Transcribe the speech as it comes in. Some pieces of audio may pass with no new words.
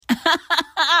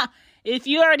If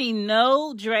you already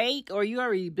know Drake or you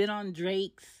already been on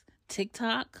Drake's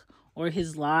TikTok or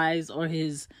his lives or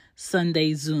his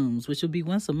Sunday Zooms, which will be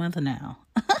once a month now.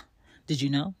 Did you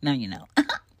know? Now you know.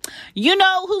 You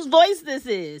know whose voice this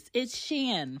is. It's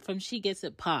Shan from She Gets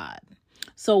It Pod.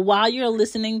 So while you're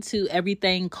listening to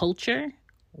Everything Culture,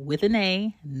 with an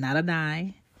A, not an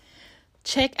I,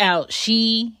 check out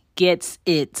She Gets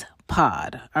It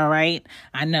Pod. All right.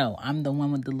 I know I'm the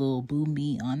one with the little boom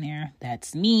me on there.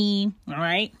 That's me. All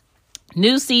right.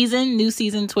 New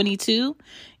season 22,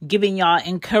 giving y'all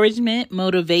encouragement,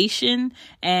 motivation,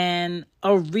 and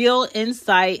a real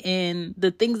insight in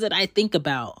the things that I think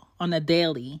about on a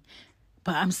daily,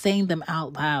 but I'm saying them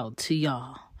out loud to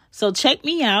y'all. So check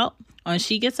me out on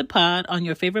She Gets a Pod on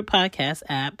your favorite podcast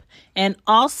app, and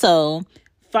also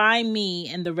find me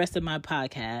and the rest of my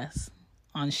podcasts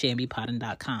on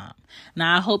shambypodden.com.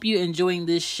 Now, I hope you're enjoying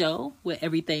this show with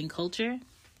Everything Culture.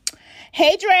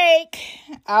 Hey, Drake,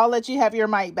 I'll let you have your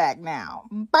mic back now.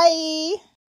 Bye.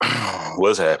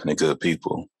 What's happening, good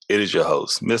people? It is your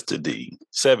host, Mr. D,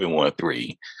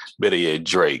 713, better yet,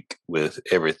 Drake with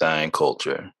Everything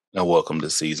Culture. And welcome to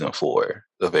season 4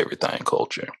 of Everything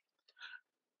Culture.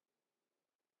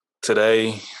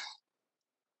 Today,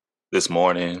 this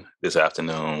morning, this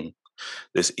afternoon,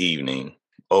 this evening,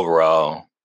 overall,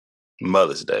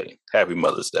 Mother's Day. Happy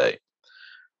Mother's Day.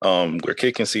 We're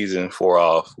kicking season 4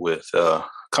 off with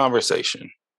conversation.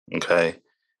 Okay.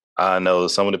 I know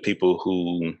some of the people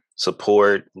who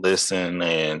support, listen,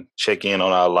 and check in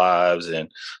on our lives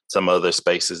and some other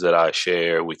spaces that I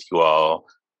share with you all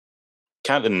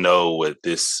kind of know what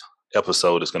this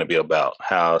episode is going to be about,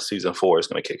 how season 4 is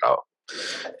going to kick off.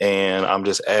 And I'm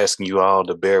just asking you all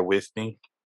to bear with me.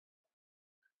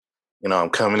 You know,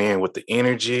 I'm coming in with the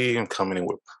energy. I'm coming in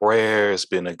with prayer. It's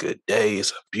been a good day.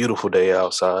 It's a beautiful day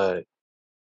outside.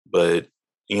 But,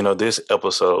 you know, this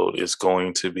episode is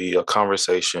going to be a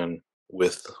conversation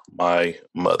with my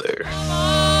mother.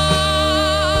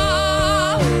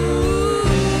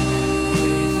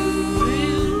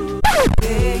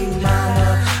 Hey,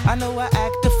 mama, I know I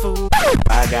act a fool.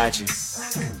 I got you.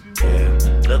 Yeah.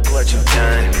 Look what you've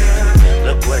done.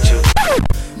 Look what you.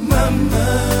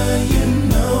 Mama, you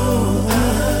know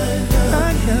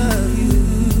I love you.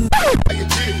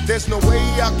 There's no way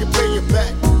I can pay you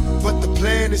back, but the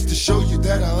plan is to show you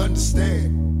that I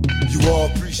understand. You all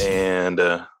appreciate it. And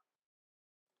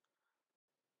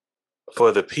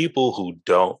for the people who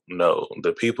don't know,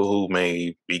 the people who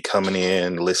may be coming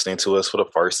in, listening to us for the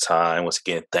first time, once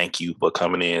again, thank you for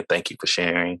coming in. Thank you for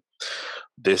sharing.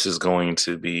 This is going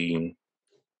to be,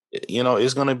 you know,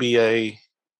 it's going to be an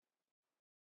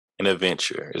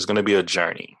adventure. It's going to be a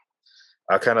journey.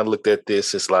 I kind of looked at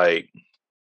this as like,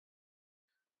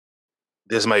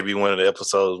 this might be one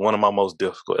of my most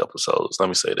difficult episodes. Let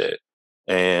me say that.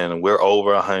 And we're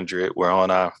over 100. We're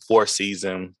on our 4th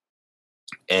season.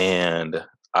 And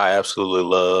I absolutely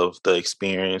love the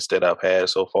experience that I've had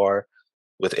so far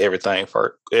with everything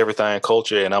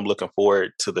culture. And I'm looking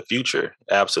forward to the future.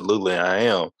 Absolutely, I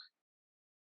am.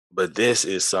 But this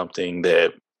is something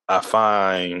that I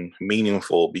find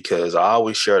meaningful because I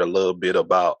always shared a little bit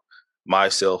about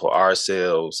myself or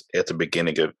ourselves at the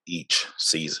beginning of each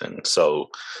season. So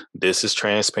this is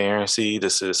transparency.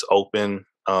 This is open.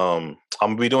 I'm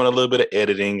going to be doing a little bit of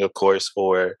editing, of course,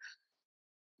 for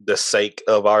the sake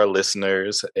of our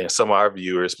listeners and some of our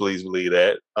viewers. Please believe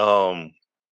that.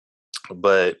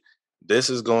 But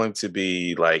this is going to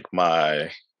be like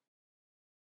it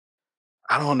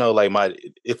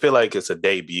feel like it's a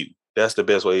debut. That's the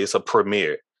best way. It's a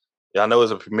premiere. I know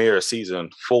it's a premiere of season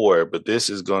 4, but this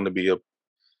is going to be a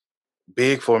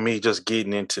big for me just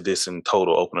getting into this in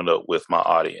total, opening up with my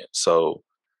audience. So,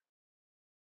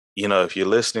 you know, if you're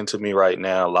listening to me right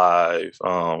now live,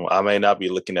 I may not be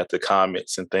looking at the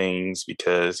comments and things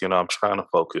because, you know, I'm trying to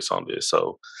focus on this.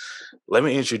 So let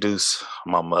me introduce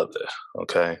my mother,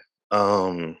 okay?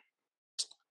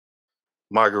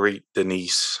 Marguerite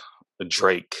Denise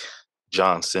Drake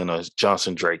Johnson, or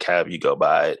Johnson Drake, however you go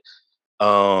by it.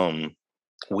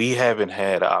 We haven't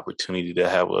had an opportunity to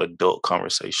have an adult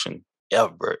conversation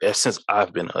ever since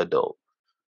I've been an adult.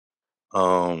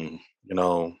 You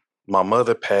know, my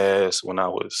mother passed when I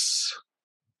was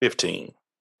 15.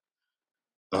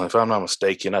 If I'm not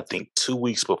mistaken, I think 2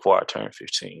 weeks before I turned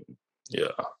 15. Yeah.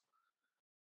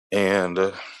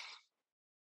 And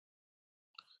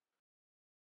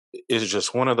it's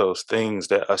just one of those things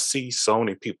that I see so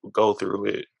many people go through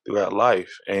it throughout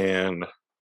life. And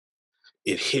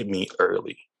it hit me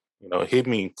early. You know, it hit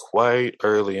me quite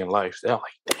early in life. They're like,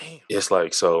 damn. It's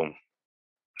like, so,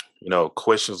 you know,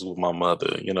 questions with my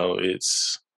mother, you know,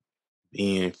 it's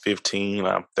being 15,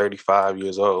 I'm 35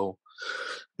 years old.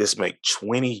 This make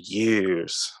 20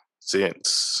 years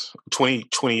since 20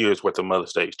 years worth of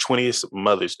Mother's Day. 20th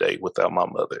Mother's Day without my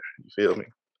mother. You feel me?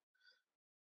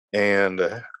 And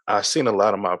I've seen a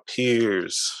lot of my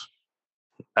peers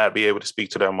not be able to speak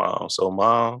to their mom. So,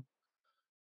 Mom,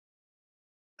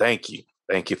 thank you.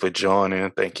 Thank you for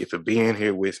joining. Thank you for being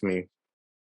here with me.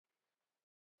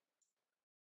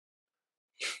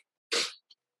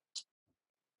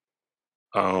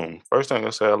 First thing I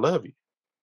say, I love you.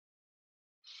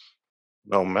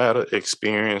 No matter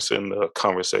experiencing the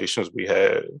conversations we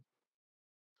had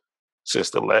since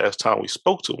the last time we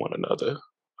spoke to one another,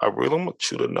 I really want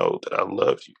you to know that I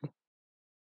love you.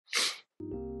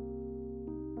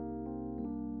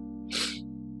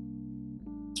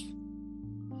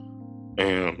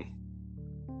 And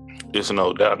there's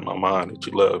no doubt in my mind that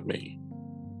you love me.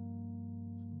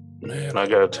 Man, I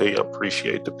gotta tell you, I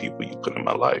appreciate the people you put in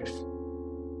my life.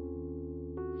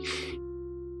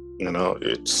 You know,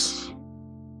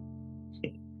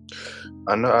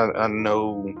 I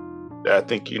know that I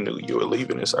think you knew you were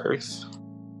leaving this earth.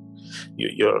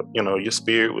 Your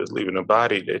spirit was leaving the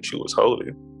body that you was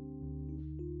holding.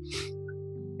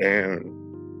 And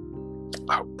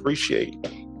I appreciate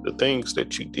the things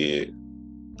that you did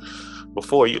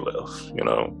before you left. You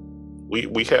know,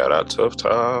 we had our tough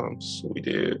times. We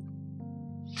did.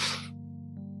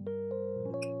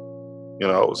 You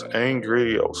know, I was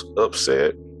angry. I was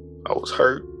upset. I was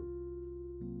hurt.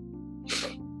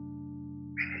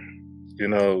 You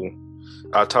know,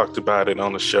 I talked about it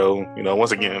on the show. You know,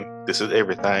 once again, this is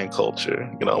Everything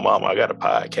Culture. You know, Mama, I got a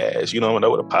podcast. You don't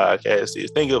know what a podcast is.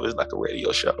 Think of it as like a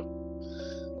radio show.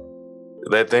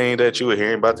 That thing that you were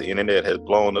hearing about the internet has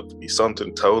blown up to be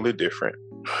something totally different.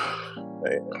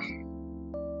 Man.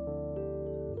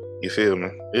 You feel me?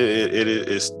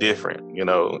 It's different. You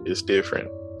know, it's different.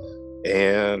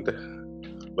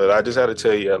 But I just had to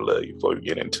tell you I love you before we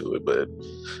get into it. But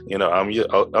you know, I'm your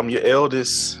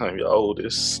eldest. I'm your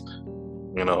oldest.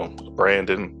 You know,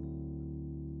 Brandon.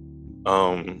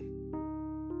 I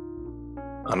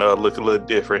know I look a little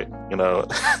different. You know,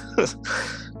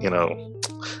 you know.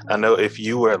 I know if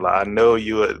you were like, I know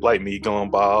you were like me, going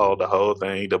bald, the whole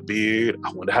thing, the beard.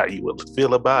 I wonder how you would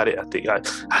feel about it. I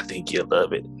think you'll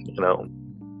love it. You know,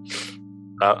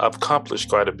 I've accomplished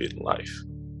quite a bit in life.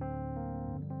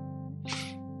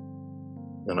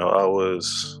 You know,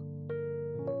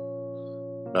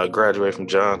 I graduated from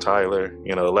John Tyler.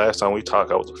 You know, last time we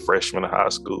talked, I was a freshman in high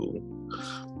school.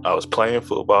 I was playing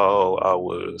football. I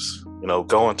was, you know,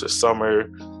 going to summer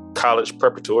college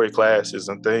preparatory classes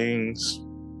and things.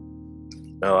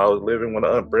 You know, I was living with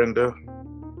Aunt Brenda.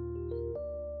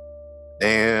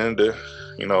 And,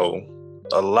 you know,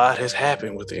 a lot has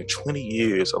happened within 20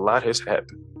 years. A lot has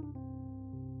happened.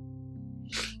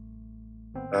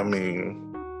 I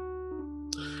mean,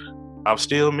 I'm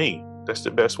still me. That's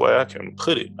the best way I can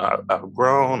put it. I've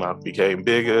grown. I became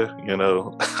bigger. You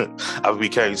know, I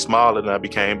became smaller and I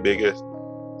became bigger.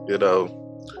 You know,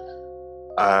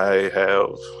 I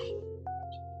have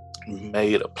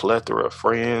made a plethora of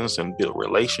friends and built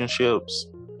relationships.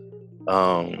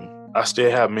 I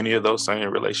still have many of those same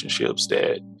relationships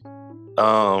that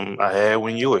I had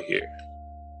when you were here.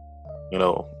 You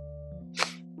know,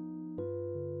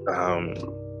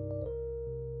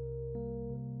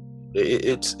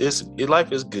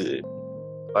 life is good.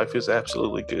 Life is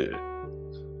absolutely good.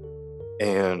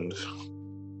 And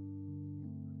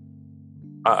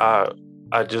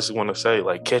I just want to say,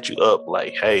 like, catch you up,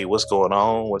 like, hey, what's going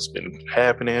on? What's been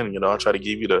happening? You know, I try to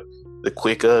give you the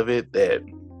quick of it that,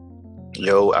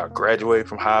 I graduated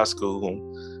from high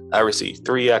school. I received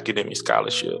 3 academic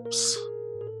scholarships.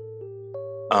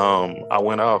 I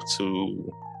went off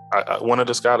to one of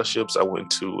the scholarships. I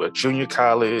went to a junior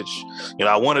college. You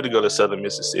know, I wanted to go to Southern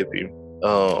Mississippi.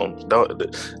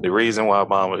 The reason why,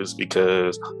 Mama, is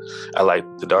because I like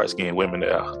the dark-skinned women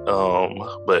there.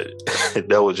 But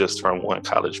that was just from one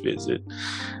college visit.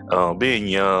 Being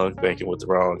young, thinking with the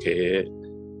wrong head.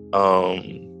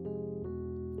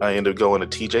 I ended up going to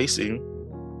TJC.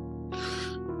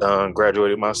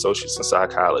 Graduated my associates in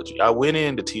psychology. I went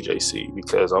into TJC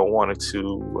because I wanted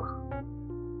to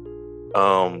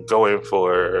go in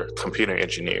for computer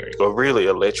engineering, or really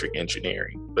electric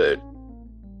engineering. But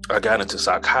I got into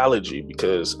psychology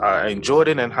because I enjoyed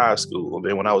it in high school. And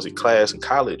then when I was in class in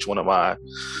college, one of my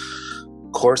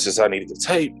courses I needed to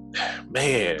take,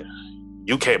 man,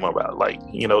 you came about. Like,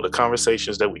 the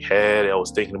conversations that we had, I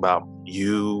was thinking about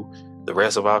you, the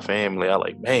rest of our family. I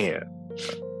like, man,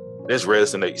 this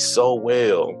resonates so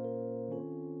well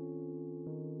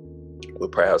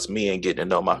with perhaps me and getting to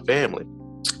know my family,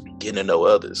 getting to know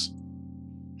others.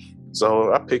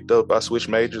 So I switched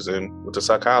majors and went to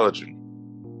psychology.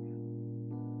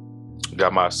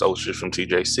 Got my associates from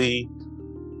TJC.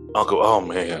 Oh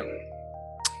man,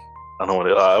 I don't want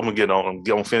to. I'm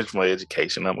gonna finish my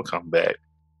education. I'm gonna come back,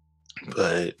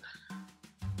 but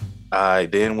I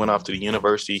then went off to the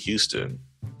University of Houston.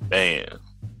 Man,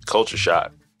 culture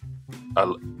shock.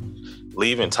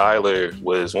 Leaving Tyler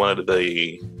was one of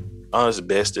the honest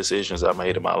best decisions I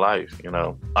made in my life. You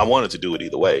know, I wanted to do it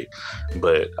either way,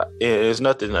 but it's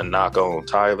nothing to knock on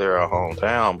Tyler or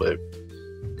hometown, but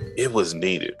it was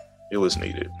needed. It was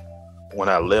needed. When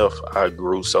I left, I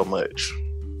grew so much.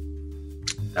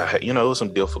 I had, there was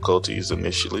some difficulties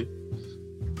initially.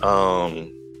 That's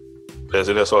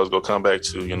why I was gonna come back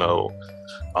to,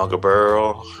 Uncle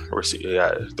Burl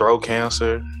got throat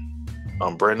cancer.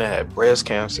 Brenda had breast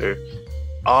cancer.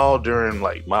 All during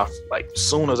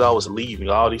soon as I was leaving,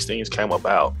 all these things came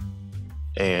about.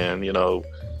 And,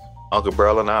 Uncle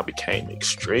Burl and I became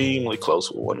extremely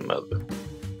close with one another.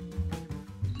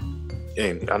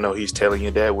 And I know he's telling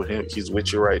you that with him, he's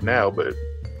with you right now, but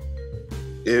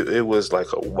it was like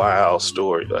a wild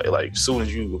story. Like soon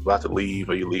as you about to leave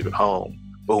or you're leaving home,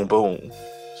 boom, boom,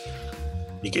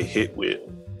 you get hit with,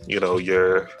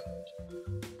 your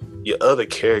other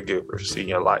caregivers in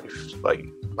your life, like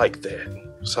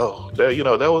that. So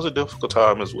that was a difficult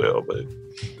time as well, but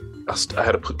I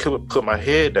had to put my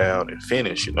head down and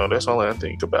finish. That's all I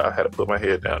think about. I had to put my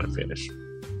head down and finish.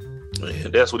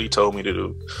 And that's what he told me to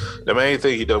do. The main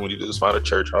thing he told me to do is find a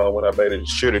church home. When I made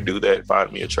sure to do that,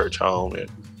 find me a church home and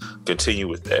continue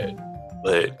with that.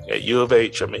 But at U of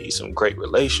H, I made some great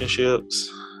relationships.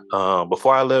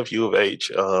 Before I left U of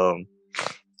H,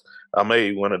 I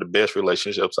made one of the best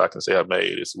relationships I can say I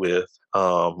made is with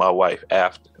my wife,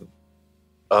 Afton.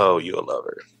 Oh, you'll love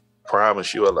her.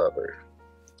 Promise you'll love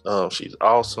her. She's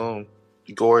awesome,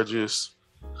 gorgeous,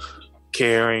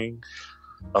 caring,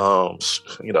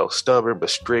 stubborn but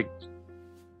strict.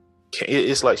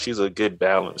 It's like she's a good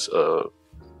balance of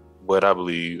what I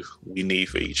believe we need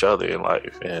for each other in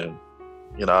life. And,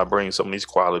 I bring some of these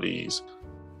qualities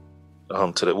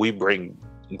we bring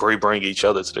each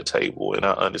other to the table in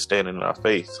our understanding and our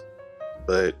faith.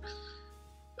 But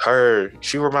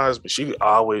she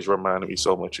always reminded me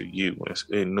so much of you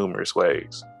in numerous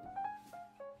ways.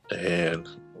 And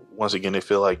once again, it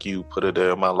feel like you put it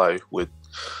there in my life with,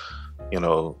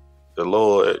 the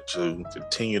Lord to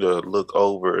continue to look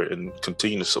over and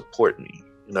continue to support me,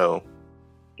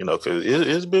 because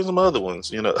it's been some other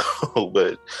ones,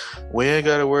 but we ain't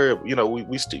got to worry.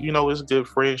 We still, it's good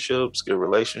friendships, good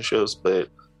relationships, but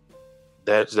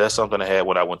that's something I had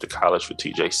when I went to college for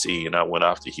TJC and I went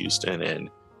off to Houston, and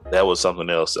that was something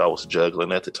else I was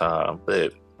juggling at the time.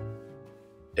 But,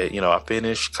 I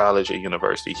finished college at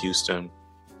University of Houston,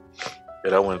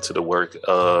 and I went to the work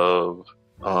of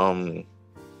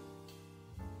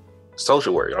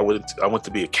social work. I went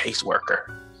to be a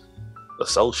caseworker, a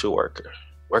social worker,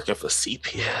 working for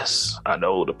CPS. I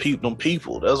know them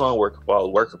people. That's what I'm working for. I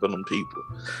was working for them people.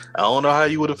 I don't know how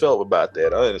you would have felt about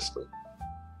that, honestly.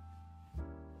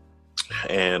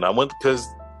 And I went because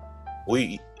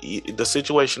the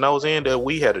situation I was in that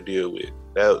we had to deal with.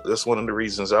 That's one of the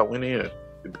reasons I went in.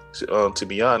 To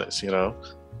be honest, I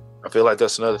feel like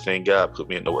that's another thing God put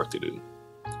me in the work to do.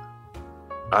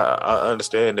 I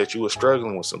understand that you were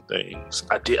struggling with some things.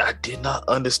 I did not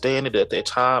understand it at that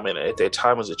time, and at that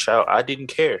time as a child, I didn't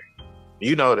care.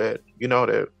 You know that.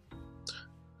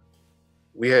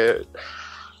 We had,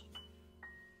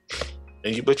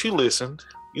 but you listened.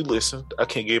 You listened. I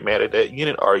can't get mad at that. You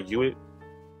didn't argue it.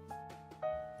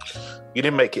 You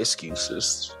didn't make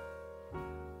excuses.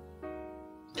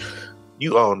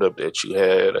 You owned up that you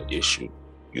had an issue.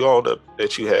 You owned up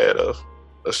that you had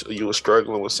you were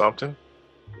struggling with something.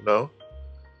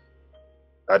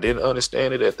 I didn't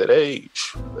understand it at that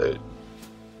age, but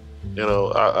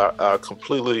I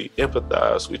completely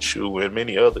empathize with you and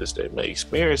many others that may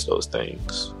experience those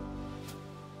things.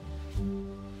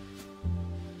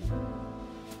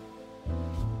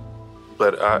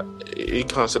 But it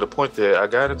comes to the point that I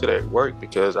got into that work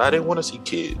because I didn't want to see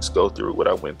kids go through what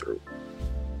I went through.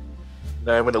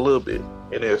 Not even a little bit.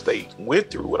 And if they went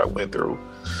through what I went through,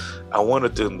 I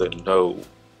wanted them to know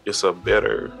it's a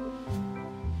better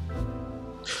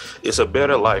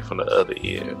life on the other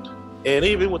end. And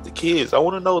even with the kids, I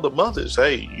want to know the mothers,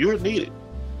 hey, you're needed.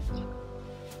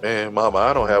 Man, mama,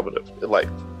 I don't have enough. Like,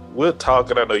 we're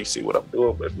talking, I know you see what I'm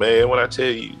doing, but man, when I tell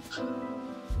you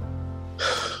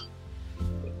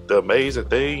the amazing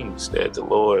things that the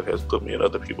Lord has put me in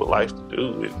other people's life to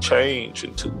do and change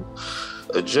and to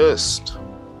adjust.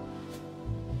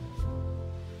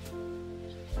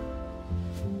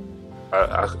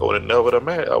 I would have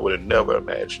never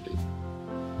imagined it.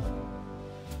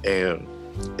 And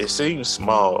it seems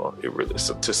small. It really,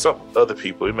 to some other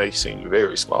people, it may seem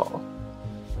very small.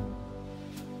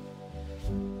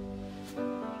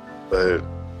 But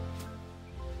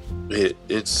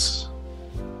it's.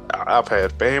 I've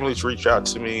had families reach out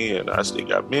to me, and I still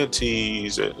got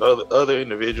mentees and other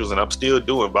individuals, and I'm still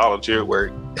doing volunteer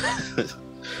work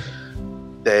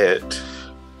that,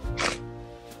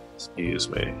 excuse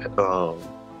me,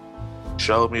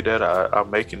 showed me that I'm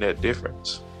making that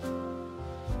difference.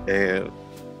 And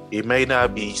it may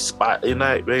not be it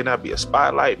may not be a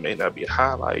spotlight, may not be a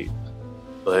highlight,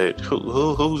 but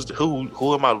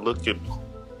who am I looking?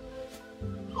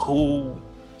 Who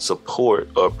support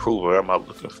or approval am I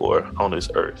looking for on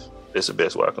this earth? That's the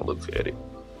best way I can look at it.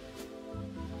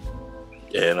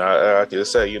 And I can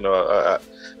say, I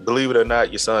believe it or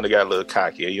not, your son got a little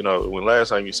cocky. When last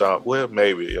time you saw him, well,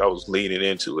 maybe I was leaning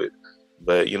into it,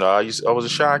 but I was a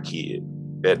shy kid.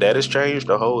 That has changed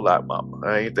a whole lot, mama.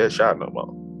 I ain't that shy no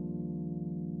more.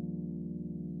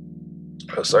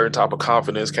 A certain type of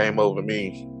confidence came over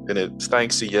me, and it's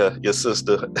thanks to your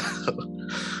sister.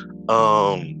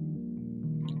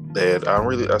 That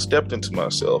I stepped into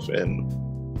myself and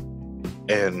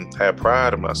had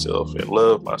pride in myself and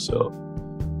loved myself.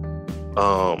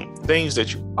 Things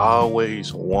that you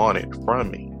always wanted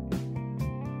from me.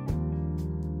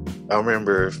 I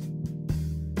remember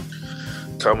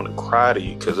coming to cry to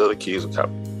you because other kids were kind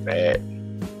of bad.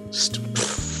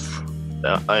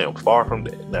 Now, I am far from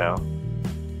that now.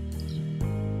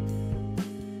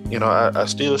 I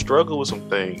still struggle with some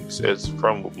things as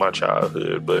from my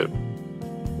childhood, but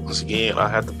once again, I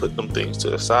have to put them things to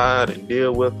the side and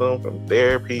deal with them, from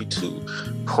therapy to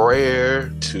prayer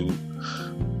to,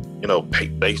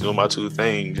 based on my two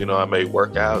things. I may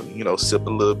work out, sip a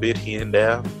little bit here and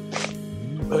there,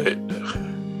 but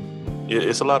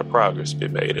it's a lot of progress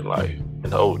been made in life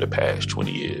over the past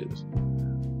 20 years.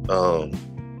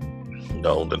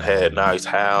 Done had nice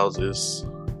houses,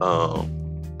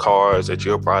 cars that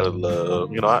you'll probably love,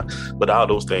 but all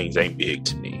those things ain't big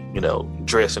to me.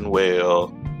 Dressing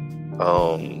well,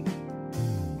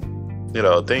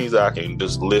 things I can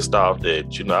just list off that,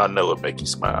 I know would make you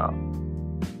smile.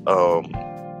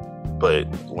 But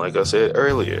like I said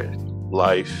earlier,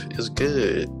 life is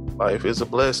good. Life is a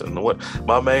blessing. What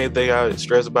my main thing I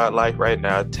stress about life right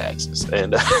now is taxes,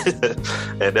 and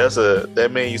and that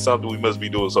means something we must be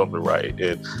doing something right,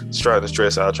 and just trying to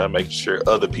stress out, trying to make sure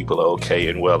other people are okay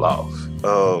and well off.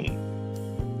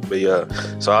 But yeah,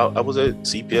 so I was at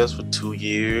CPS for 2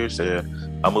 years, and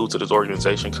I moved to this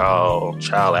organization called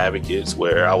Child Advocates,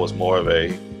 where I was more of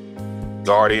a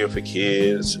guardian for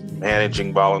kids,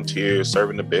 managing volunteers,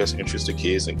 serving the best interest of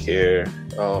kids in care,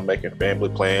 making family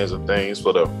plans and things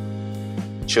for the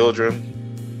children.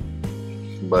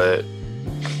 But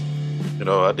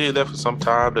I did that for some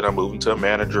time. Then I moved into a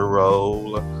manager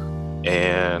role,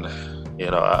 and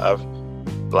a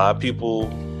lot of people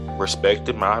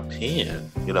respected my opinion.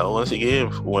 Once again,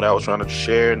 when I was trying to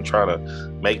share and trying to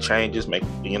make changes,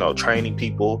 training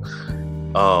people,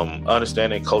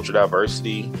 understanding cultural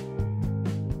diversity,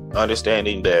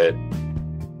 understanding that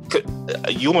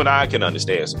you and I can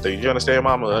understand some things. You understand,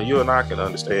 mama? You and I can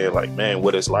understand,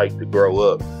 what it's like to grow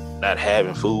up not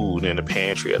having food in the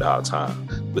pantry at all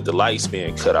times, with the lights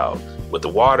being cut out, with the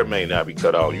water may not be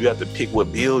cut off. You have to pick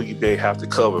what bill you may have to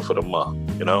cover for the month,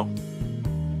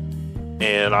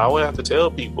 And I would have to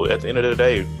tell people, at the end of the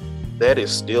day, that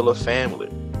is still a family.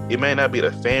 It may not be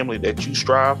the family that you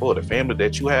strive for, the family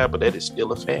that you have, but that is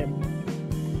still a family,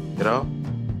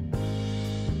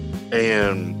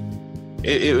 And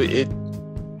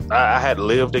I had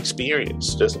lived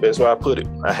experience. That's the best way I put it.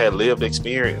 I had lived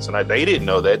experience, and they didn't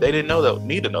know that. They didn't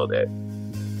need to know that.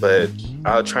 But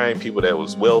I trained people that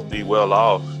was wealthy, well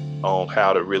off, on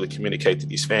how to really communicate to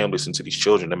these families and to these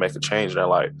children to make a change in their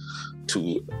life,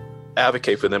 to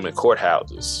advocate for them in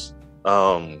courthouses.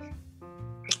 I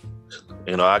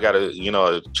got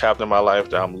a chapter in my life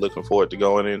that I'm looking forward to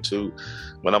going into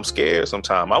when I'm scared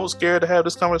sometimes. I was scared to have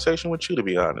this conversation with you, to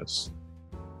be honest.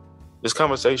 This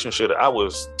conversation I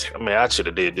should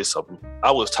have did this.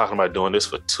 I was talking about doing this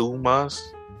for 2 months,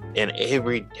 and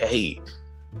every day,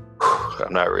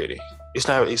 I'm not ready. It's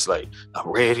like, I'm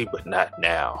ready, but not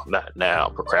now.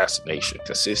 Procrastination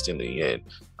consistently. And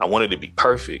I wanted to be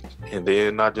perfect. And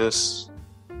then I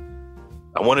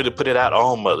wanted to put it out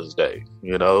on Mother's Day.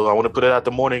 I want to put it out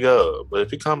the morning of. But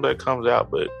if it comes out, it comes out.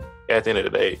 But at the end of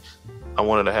the day, I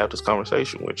wanted to have this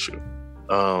conversation with you.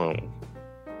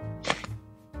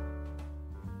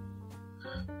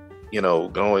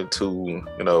 Going to,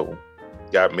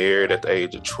 Got married at the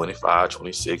age of 25,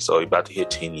 26, so about to hit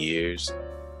 10 years.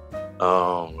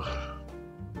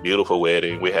 Beautiful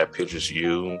wedding. We had pictures of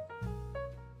you,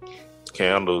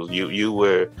 candles. You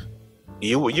were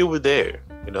there.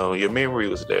 You know, your memory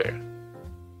was there.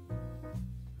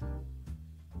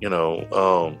 You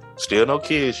know, still no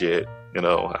kids yet. You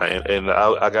know,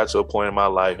 I got to a point in my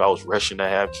life I was rushing to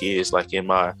have kids, like in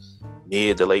my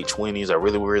mid to late 20s. I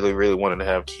really, really, really wanted to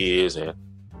have kids, and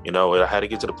you know, I had to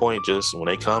get to the point. Just when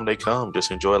they come, they come.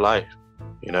 Just enjoy life.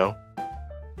 You know.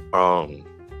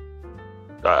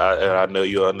 I know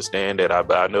you understand that.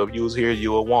 I know if you was here,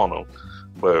 you would want them,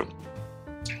 but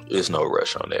there's no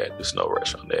rush on that. There's no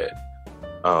rush on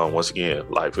that. Once again,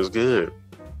 life is good.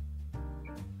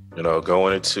 You know,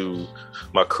 going into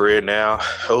my career now.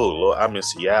 Oh Lord, I'm in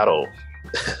Seattle.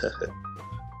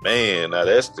 Man, now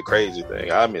that's the crazy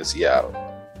thing. I'm in Seattle.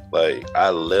 Like, I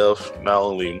left, not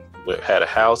only had a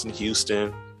house in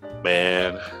Houston,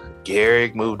 man.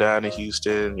 Garrick moved down to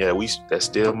Houston. Yeah, that's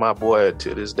still my boy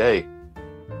to this day.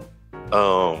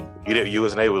 You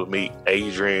wasn't able to meet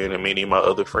Adrian and many of my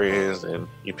other friends and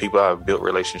people I've built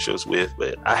relationships with,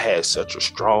 but I had such a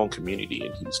strong community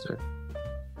in Houston.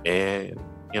 And,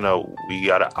 you know, we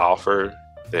got an offer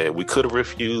that we could have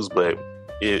refused, but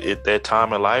at that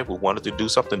time in life, we wanted to do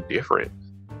something different.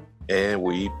 And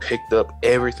we picked up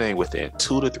everything within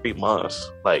 2 to 3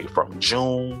 months. Like from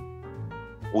June,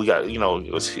 we got,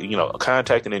 it was,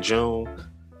 contacting in June.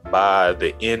 By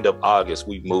the end of August,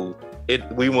 we moved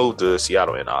to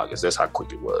Seattle in August. That's how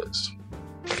quick it was.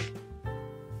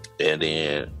 And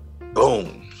then,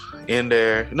 boom, in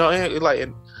there.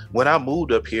 When I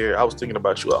moved up here, I was thinking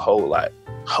about you a whole lot.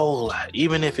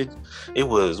 Even if it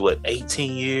was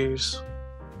 18 years,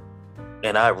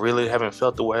 and I really haven't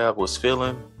felt the way I was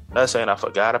feeling. Not saying I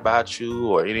forgot about you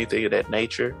or anything of that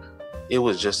nature. It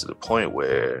was just to the point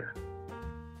where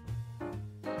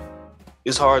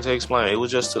it's hard to explain. It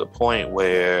was just to the point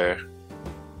where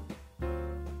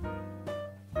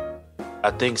I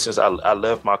think since I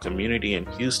left my community in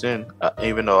Houston,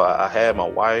 even though I had my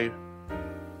wife,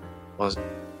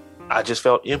 I just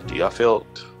felt empty. I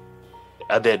felt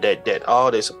that all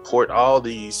the support, all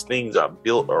these things I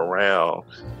built around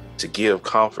to give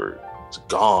comfort, is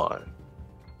gone.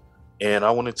 And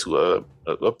I went into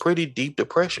a pretty deep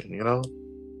depression,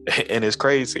 And it's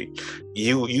crazy.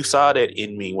 You saw that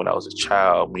in me when I was a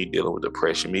child, me dealing with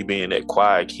depression, me being that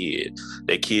quiet kid,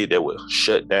 that kid that was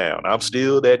shut down. I'm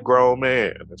still that grown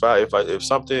man. If I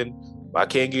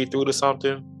can't get through to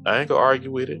something, I ain't gonna argue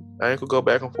with it. I ain't gonna go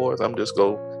back and forth. I'm just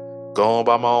go on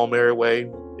by my own merry way.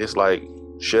 It's like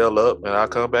shell up, and I'll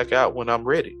come back out when I'm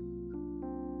ready.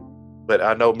 But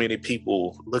I know many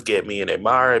people look at me and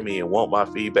admire me and want my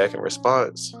feedback and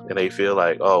response, and they feel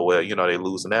like, oh well, they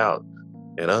losing out.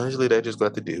 And honestly, they just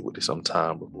got to deal with it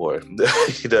sometime before.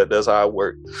 That's how I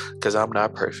work, because I'm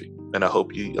not perfect. And I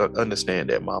hope you understand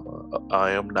that, Mama.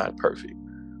 I am not perfect.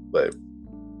 But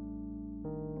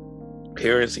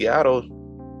here in Seattle,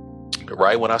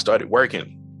 right when I started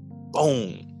working,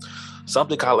 boom,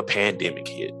 something called a pandemic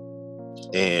hit.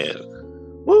 And,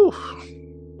 woo,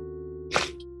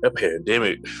 that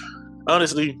pandemic,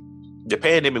 honestly, the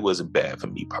pandemic wasn't bad for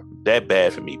me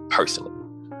personally.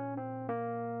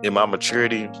 In my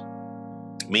maturity,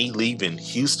 me leaving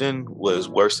Houston was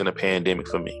worse than a pandemic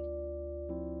for me.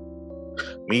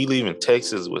 Me leaving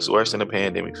Texas was worse than a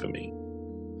pandemic for me.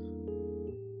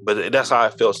 But that's how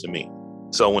it felt to me.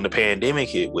 So when the pandemic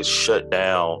hit, which shut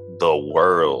down the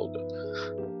world,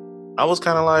 I was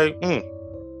kind of like,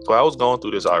 Well, I was going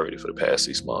through this already for the past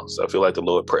 6 months. I feel like the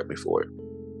Lord prepped me for it,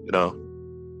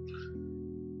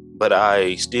 But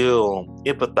I still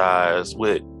empathize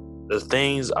with the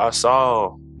things I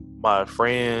saw my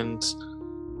friends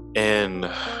and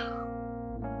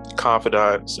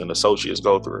confidants and associates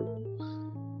go through.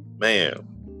 Man.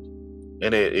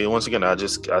 And it once again, I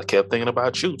kept thinking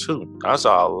about you too. I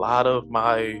saw a lot of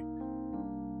my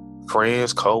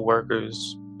friends,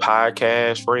 co-workers,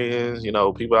 podcast friends,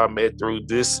 people I met through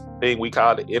this thing we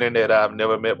call the internet I've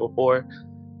never met before.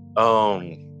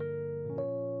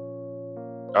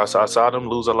 I saw them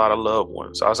lose a lot of loved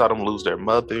ones. I saw them lose their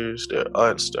mothers, their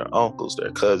aunts, their uncles,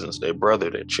 their cousins, their brother,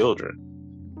 their children.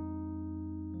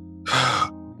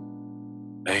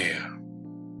 Man.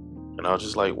 And I was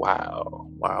just like, wow.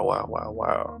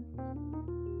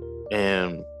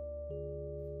 And,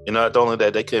 not only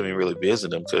that, they couldn't even really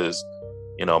visit them because,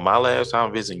 my last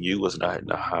time visiting you was not in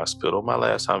the hospital. My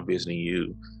last time visiting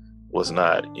you was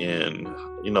not in,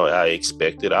 I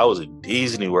expected. I was in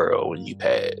Disney World when you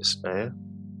passed, man.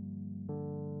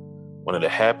 One of the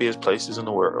happiest places in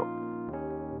the world.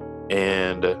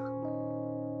 And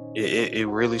It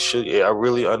really should. I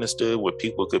really understood when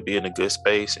people could be in a good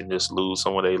space and just lose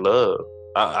someone they love.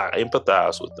 I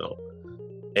empathize with them.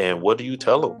 And what do you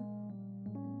tell them?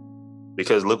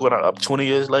 Because look what I'm 20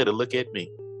 years later, look at me.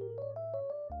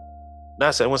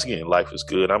 Not saying, once again, life is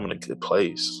good. I'm in a good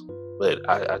place. But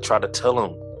I try to tell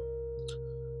them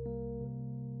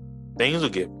things will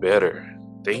get better.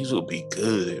 Things will be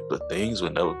good, but things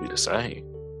will never be the same.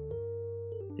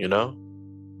 You know?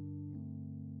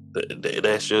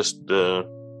 That's just the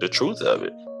truth of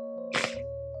it.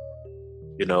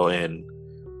 You know, and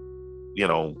you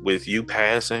know, with you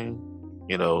passing,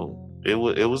 you know,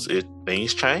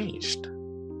 things changed.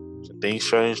 Things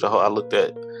changed. I looked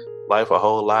at life a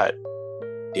whole lot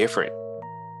different.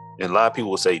 And a lot of people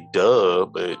will say duh,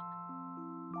 but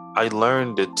I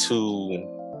learned to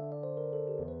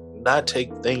not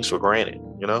take things for granted,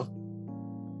 you know?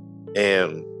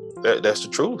 And that's the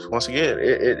truth. Once again,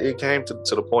 it came to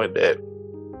the point that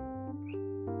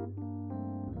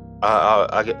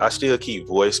I still keep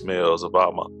voicemails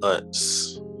about my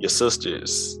aunts, your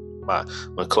sisters, my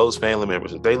close family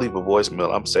members. If they leave a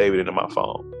voicemail, I'm saving it in my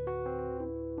phone.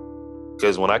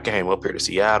 Because when I came up here to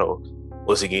Seattle,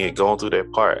 once again, going through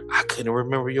that part, I couldn't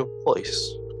remember your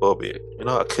voice for a bit. You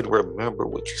know, I couldn't remember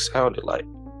what you sounded like.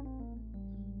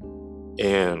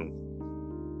 And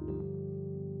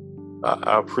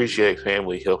I appreciate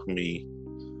family helping me,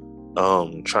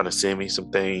 trying to send me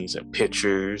some things and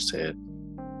pictures and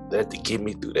that to get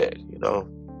me through that, you know.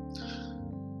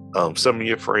 Some of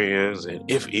your friends, and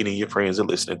if any of your friends are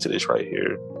listening to this right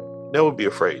here, never be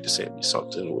afraid to send me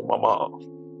something with my mom.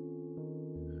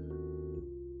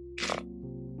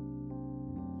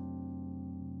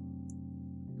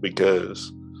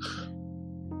 Because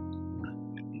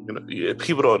you know,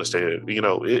 people don't understand. You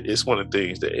know, it's one of the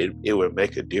things that it would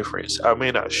make a difference. I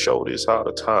may not show this all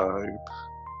the time.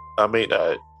 I may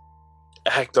not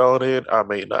act on it. I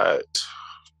may not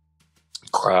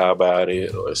cry about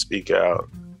it or speak out.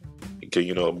 Because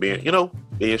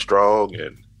being strong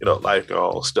and life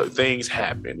goes, stuff, things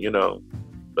happen.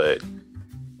 But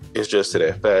it's just to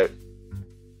that fact.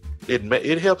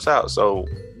 It helps out. So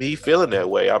me feeling that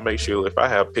way, I make sure if I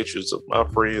have pictures of my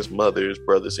friends, mothers,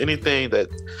 brothers, anything that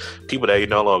people that you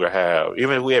no longer have,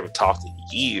 even if we haven't talked in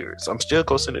years, I'm still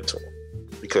gonna send it to them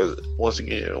because once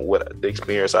again, what the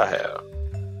experience I have.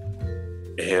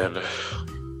 And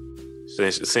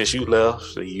since you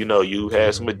left, you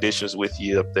had some additions with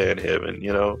you up there in heaven,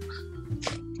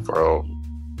 from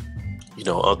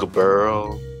Uncle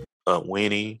Burl, Aunt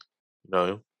Winnie,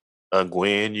 Aunt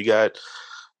Gwen. You got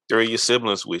 3 of your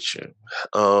siblings with you.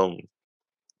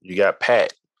 You got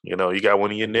Pat. You got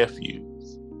one of your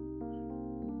nephews.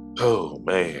 Oh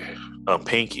man,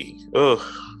 Pinky.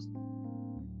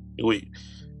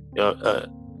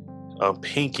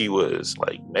 Pinky was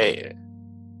like, man.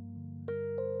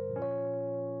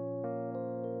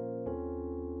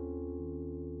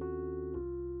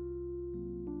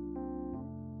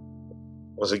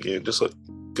 Once again, just a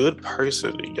good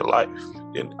person in your life,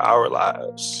 in our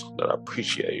lives, that I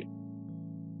appreciate.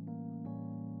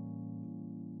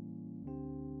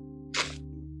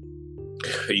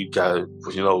 You got,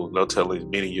 no telling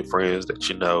many of your friends that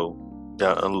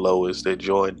got Aunt Lois that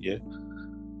joined you.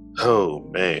 Oh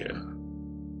man.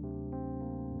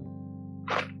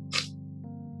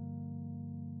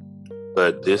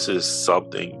 But this is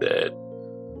something that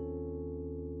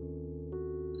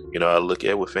I look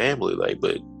at with family,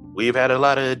 but we've had a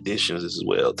lot of additions as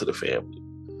well to the family.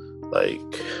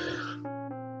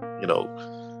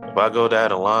 If I go down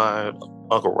the line,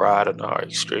 Uncle Rod and I are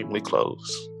extremely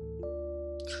close.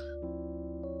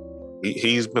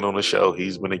 He's been on the show.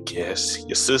 He's been a guest.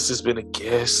 Your sister's been a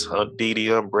guest. Aunt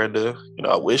Didi, Aunt Brenda.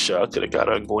 I wish I could have got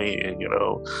Aunt Gwen,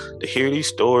 to hear these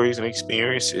stories and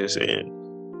experiences and,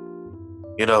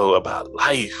 about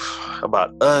life,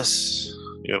 about us.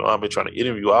 I've been trying to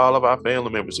interview all of our family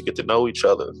members to get to know each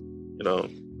other,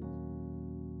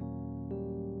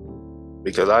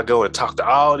 because I go and talk to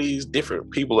all these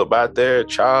different people about their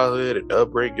childhood and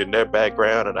upbringing and their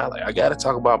background. And I got to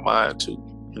talk about mine too.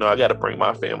 I got to bring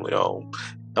my family on.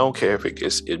 I don't care if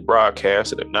it's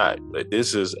broadcasted or not, but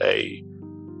this is a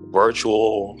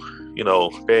virtual,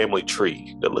 family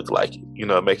tree that look like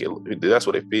it, that's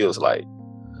what it feels like.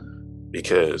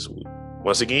 Because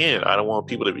once again, I don't want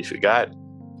people to be forgotten.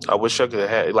 I wish I could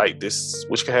have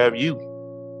wish I could have you.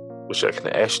 Wish I could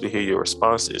actually hear your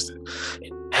responses and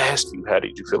ask you, how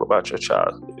did you feel about your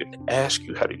childhood? And ask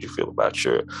you, how did you feel about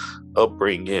your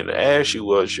upbringing? And ask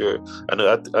you, I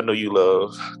know you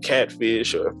love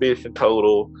catfish or fish in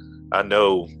total. I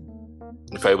know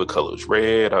your favorite color is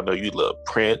red. I know you love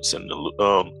Prince and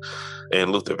Luther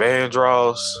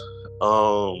Vandross.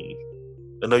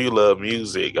 I know you love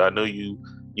music. I know you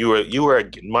were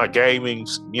my gaming.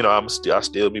 You know, I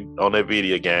still be on that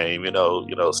video game.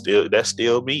 Still that's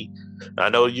still me. I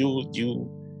know you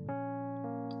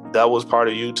that was part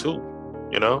of you too.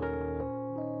 You know,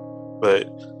 but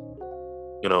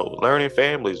learning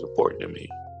family is important to me.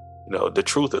 The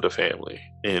truth of the family,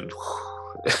 and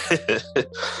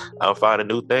I'm finding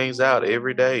new things out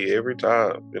every day, every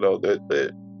time.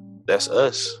 That's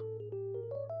us.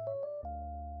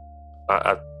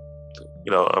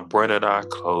 Brenda and I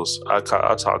close. I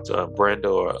talk to Brenda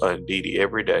or Didi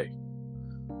every day.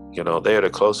 They're the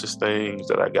closest things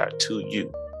that I got to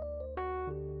you.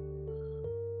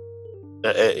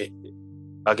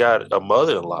 I got a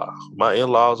mother-in-law. My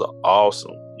in-laws are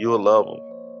awesome. You will love them.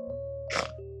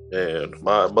 And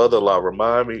my mother-in-law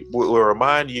will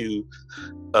remind you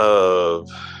of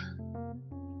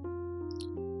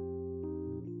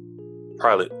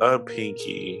probably Aunt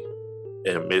Pinky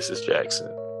and Mrs. Jackson.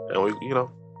 And we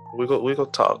go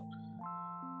talk.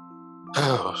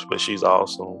 But she's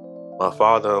awesome. My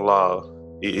father-in-law,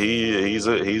 he's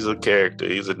a character.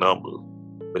 He's a number,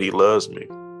 but he loves me.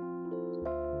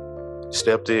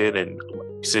 Stepped in, and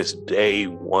since day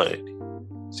one,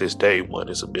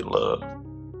 it's been love.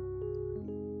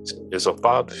 It's a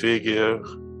father figure,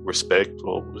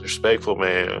 respectful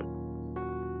man,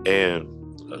 and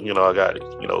I got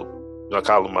I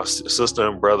call them my sister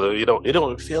and brother. It don't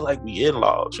even feel like we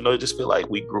in-laws. It just feel like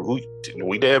we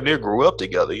damn near grew up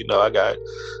together. I got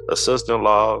a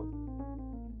sister-in-law,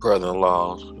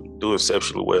 brother-in-law, do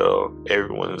exceptionally well.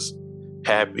 Everyone's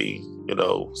happy.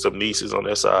 Some nieces on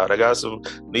their side. I got some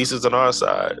nieces on our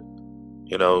side.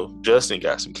 Justin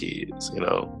got some kids.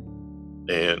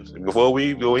 And before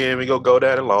we go in, we go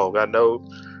that long. I know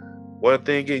one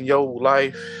thing in your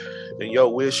life and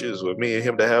your wishes with me and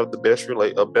him to have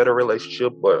a better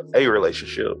relationship, or a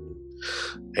relationship.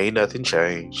 Ain't nothing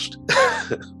changed.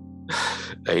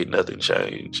 Ain't nothing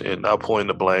changed. And not pointing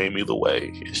the blame either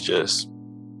way. It's just,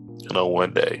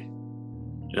 one day.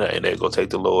 And they're going to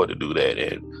take the Lord to do that.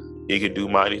 And He can do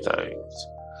mighty things.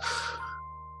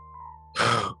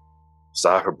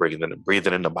 Sorry for breathing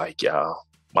in the mic, y'all.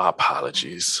 My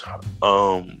apologies.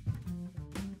 Going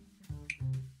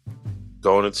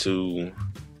into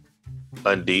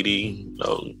Undidi,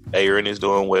 Aaron is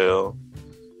doing well.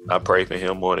 I pray for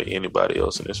him more than anybody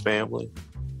else in his family.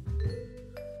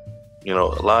 A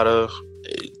lot of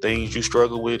things you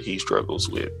struggle with, he struggles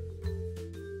with.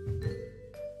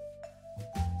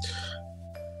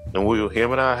 And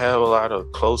him and I have a lot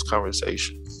of close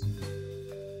conversations.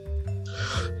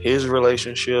 His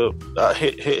relationship,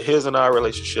 his and our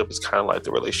relationship is kind of like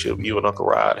the relationship you and Uncle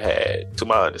Rod had, to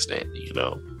my understanding,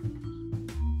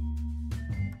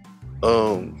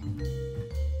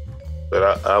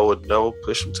 But I would never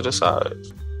push him to the side.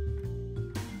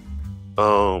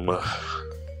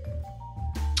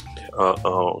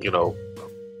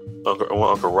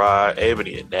 Uncle Rod,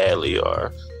 Ebony, and Natalie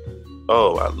are.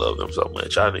 Oh, I love them so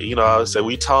much. I would say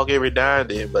we talk every now and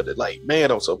then, but man,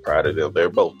 I'm so proud of them. They're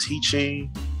both teaching.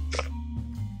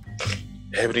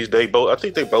 Ebony's, I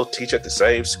think they both teach at the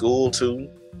same school too.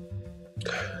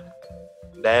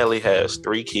 Natalie has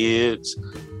 3 kids.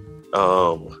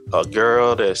 A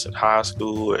girl that's in high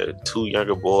school and 2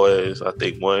 younger boys. I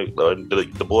think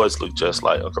the boys look just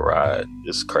like Uncle Rod.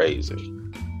 It's crazy.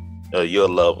 You'll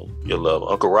love them.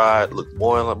 Uncle Rod look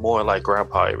more like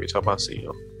Grandpa every time I see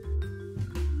him.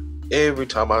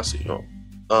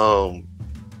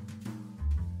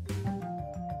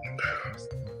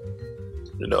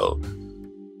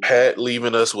 Pat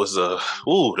leaving us was that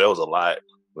was a lot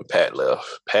when Pat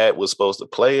left. Pat was supposed to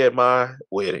play at my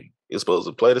wedding. He was supposed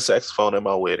to play the saxophone at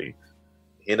my wedding.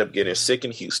 He ended up getting sick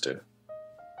in Houston.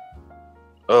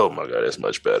 Oh my God, that's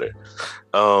much better.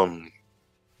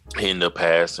 He ended up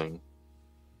passing.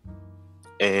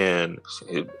 And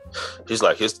he's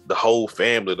like the whole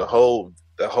family, the whole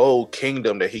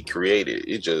kingdom that he created,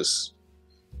 it just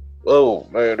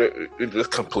it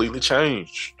just completely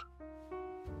changed.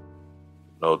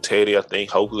 Teddy, I think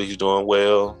hopefully he's doing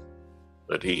well,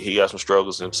 but he got some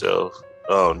struggles himself.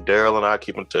 Daryl and I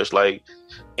keep in touch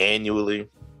annually,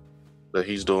 but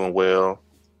he's doing well.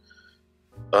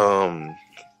 I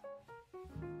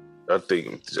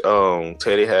think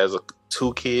Teddy has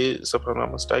 2 kids, if I'm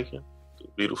not mistaken.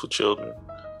 Beautiful children.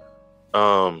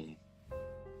 Going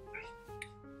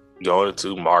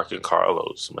into Mark and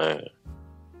Carlos, man.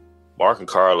 Mark and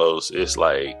Carlos is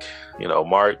Mark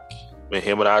and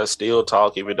him and I still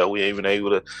talk, even though we ain't even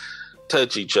able to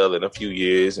touch each other in a few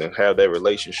years and have that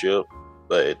relationship.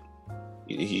 But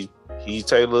he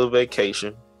take a little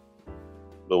vacation.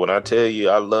 But when I tell you,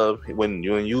 I love when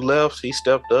you left, he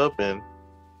stepped up and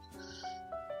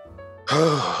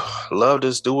love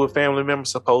to do what family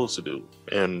members supposed to do,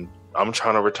 and I'm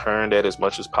trying to return that as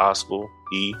much as possible.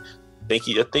 I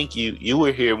think you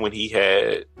were here when he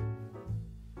had.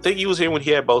 I think he was here when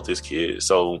he had both his kids.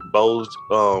 So both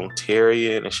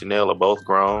Terry and Chanel are both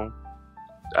grown.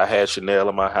 I had Chanel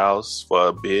in my house for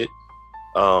a bit,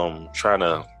 trying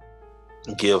to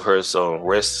give her some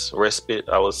respite,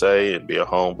 I would say, and be at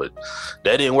home, but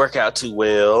that didn't work out too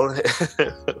well.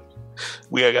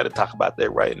 We ain't got to talk about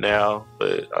that right now,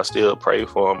 but I still pray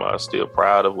for them. I'm still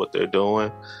proud of what they're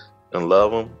doing and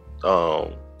love them.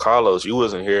 Carlos, you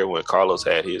wasn't here when Carlos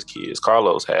had his kids.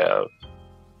 Carlos have,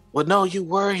 well, no, you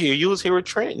were here. You was here with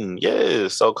Trenton.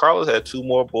 Yes. So Carlos had 2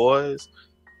 more boys.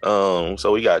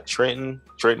 So we got Trenton.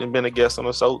 Trenton been a guest on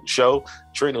the show.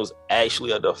 Trenton was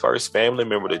actually the first family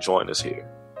member to join us here.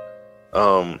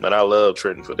 And I love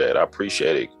Trenton for that. I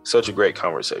appreciate it. Such a great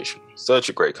conversation. Such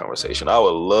a great conversation. I would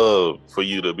love for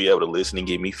you to be able to listen and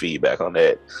give me feedback on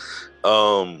that.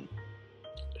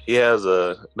 He has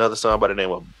another son by the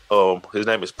name of, his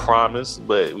name is Promise,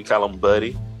 but we call him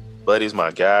Buddy. Buddy's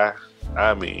my guy.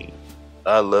 I mean,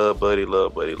 I love Buddy,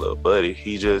 love Buddy, love Buddy.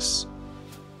 He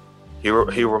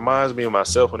reminds me of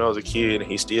myself when I was a kid,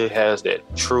 and he still has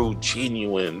that true,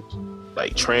 genuine,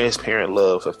 like transparent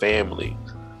love for family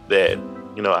that,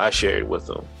 you know, I shared with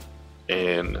him.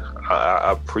 And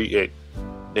I appreciate.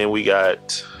 Then we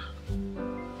got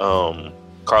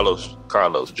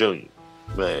Carlos Jr.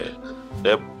 Man,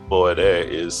 that boy there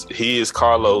he is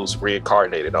Carlos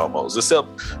reincarnated almost, except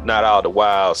not all the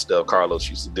wild stuff Carlos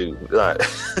used to do.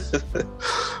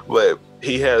 But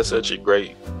he has such a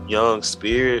great young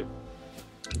spirit,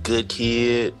 good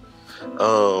kid.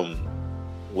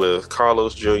 With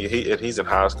Carlos Jr., he's in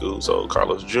high school, so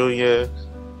Carlos Jr.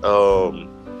 No,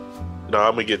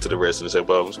 I'm gonna get to the rest and say,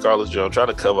 well, Carlos Jr., I'm trying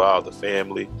to cover all the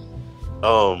family.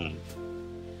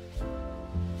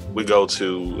 We go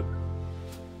to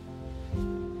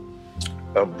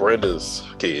Brenda's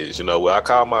kids, you know, where I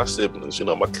call my siblings, you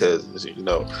know, my cousins, you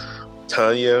know,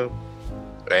 Tanya,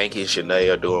 Anki, and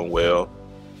Shanae are doing well.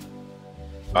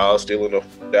 All still in the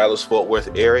Dallas-Fort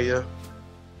Worth area.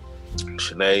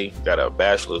 Shanae got a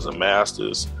bachelor's and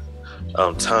master's.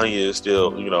 Tanya is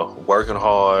still, you know, working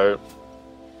hard.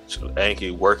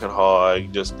 Anki working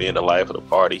hard, just being the life of the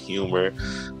party, humor.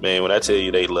 Man, when I tell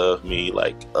you they love me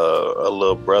like a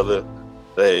little brother,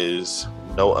 that is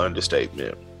no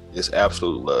understatement. It's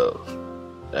absolute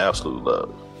love. Absolute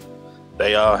love.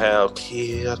 They all have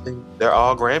kids. I think they're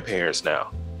all grandparents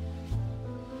now.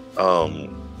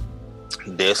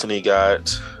 Destiny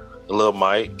got a little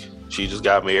Mike. She just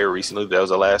got married recently. That was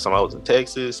the last time I was in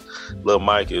Texas. Little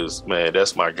Mike is, man,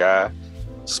 that's my guy.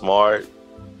 Smart.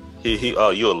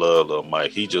 You'll love little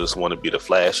Mike. He just want to be the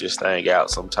flashiest thing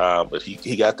out sometime, but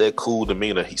he got that cool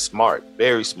demeanor. He's smart,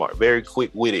 very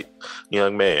quick-witted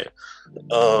young man.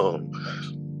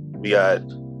 We got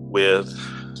with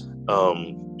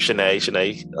Shanae.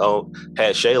 Shanae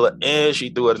had Shayla, and she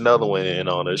threw another one in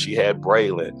on her. She had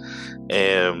Braylon.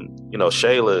 And, you know,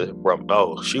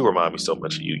 Shayla, she reminds me so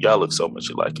much of you. Y'all look so much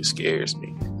alike, it scares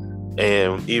me.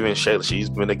 And even Shayla, she's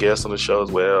been a guest on the show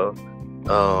as well.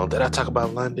 Did I talk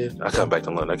about London? I come back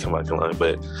to London,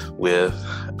 but with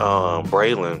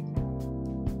Braylon,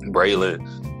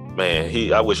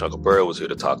 man, I wish Uncle Bird was here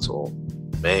to talk to him.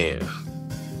 Man,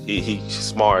 he's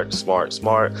smart.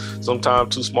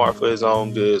 Sometimes too smart for his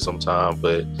own good sometimes,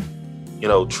 but, you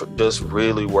know, just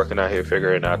really working out here,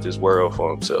 figuring out this world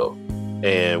for himself.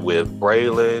 And with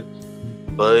Braylon,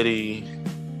 Buddy,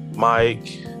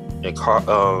 Mike, and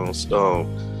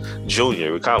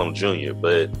Junior, we call him Junior,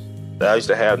 but I used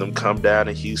to have them come down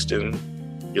to Houston,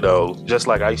 you know, just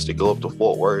like I used to go up to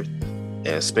Fort Worth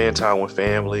and spend time with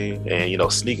family and, you know,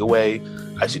 sneak away.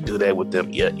 I should do that with them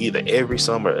either every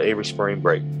summer or every spring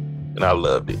break. And I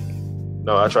loved it. You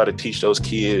know, I try to teach those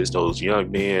kids, those young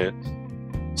men,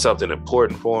 something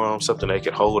important for them, something they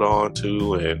can hold on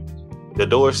to, and the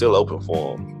door's still open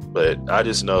for them. But I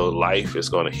just know life is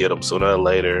going to hit them sooner or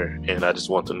later, and I just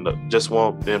want them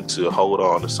to hold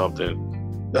on to something.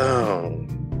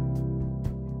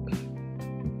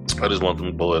 I just want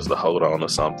them boys to hold on to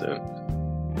something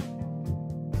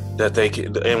that they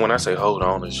can. And when I say hold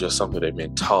on, it's just something they've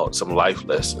been taught, some life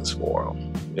lessons for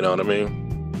them. You know what I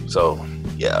mean? So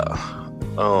yeah.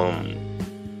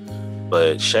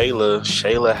 But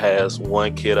Shayla has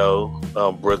one kiddo,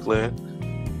 Brooklyn.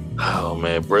 Oh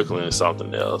man, Brooklyn is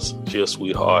something else. She's a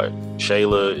sweetheart.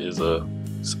 Shayla is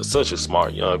such a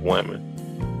smart young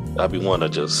woman. I'd be one to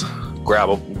just grab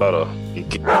her by the and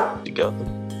get together.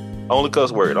 Only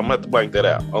cuss word. I'm gonna have to blank that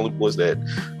out. Only was that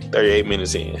 38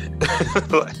 minutes in.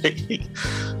 Like,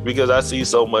 because I see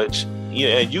so much.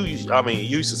 Yeah, and you used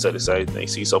to say the same thing.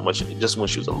 See so much just when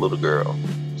she was a little girl.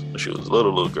 When she was a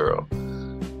little girl.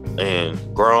 And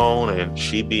grown, and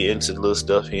she be into little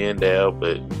stuff here and there,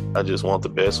 but I just want the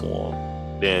best one.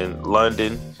 Then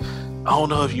London, I don't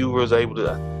know if you was able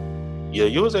to. Yeah,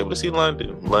 you was able to see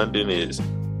London. London is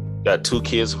got 2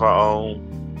 kids of her own,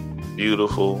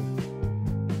 beautiful.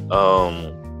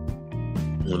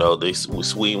 You know, they was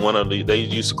sweet. They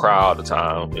used to cry all the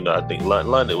time. You know, I think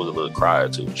London was a little crier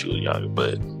too when she was younger,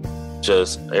 but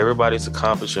just everybody's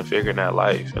accomplishing, figuring out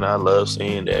life, and I love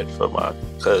seeing that for my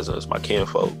cousins, my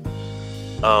kinfolk.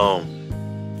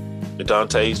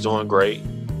 Dante's doing great,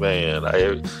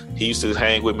 man. He used to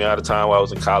hang with me all the time while I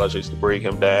was in college. I used to bring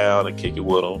him down and kick it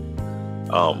with him.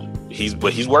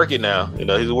 He's working now. You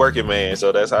know, he's a working man,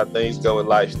 so that's how things go in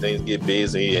life. Things get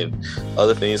busy, and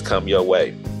other things come your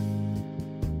way.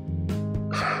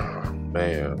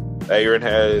 Man, Aaron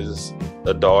has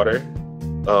a daughter.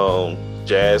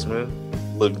 Jasmine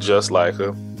looked just like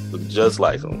him,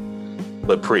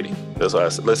 but pretty. That's why I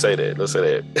said, let's say that.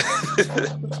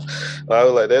 I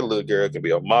was like, that little girl can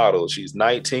be a model. She's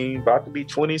 19, about to be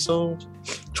 20 soon.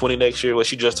 20 next year. Well,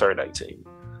 she just turned 19.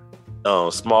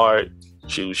 Smart.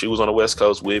 She was on the West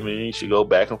Coast with me. She go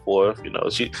back and forth. You know,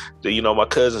 my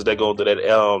cousins, they're going through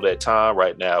that time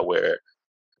right now where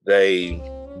they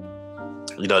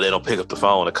don't pick up the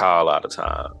phone to call all the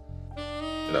time.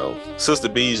 You know, Sister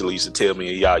Beasley used to tell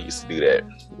me, y'all used to do that.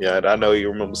 Yeah, and I know you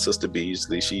remember Sister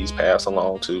Beasley. She's passed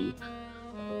along too.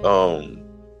 And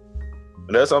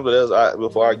that's something else.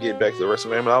 Before I get back to the rest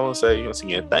of it, I want to say once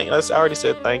again, I already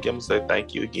said thank you. I'm gonna say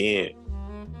thank you again.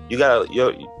 You got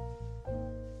you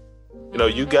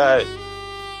got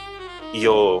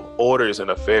your orders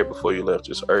and affair before you left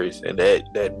this earth, and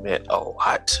that meant a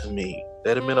lot to me.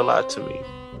 That meant a lot to me.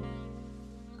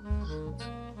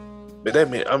 But that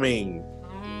meant,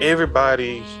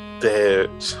 everybody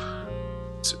that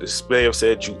may have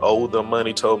said you owed them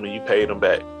money told me you paid them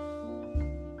back.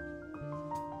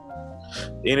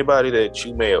 Anybody that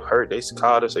you may have hurt, they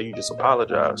called and say you just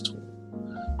apologized to them.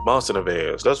 Months in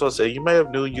advance. That's what I say. You may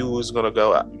have knew you was gonna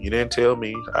go. You didn't tell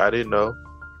me. I didn't know.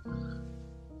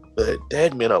 But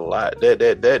that meant a lot.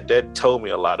 That told me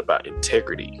a lot about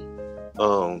integrity.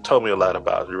 Told me a lot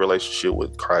about the relationship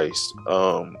with Christ.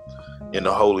 And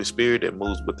the Holy Spirit that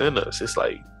moves within us. It's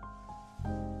like,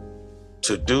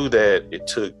 to do that, it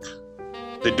took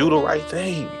to do the right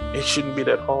thing. It shouldn't be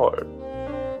that hard.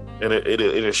 And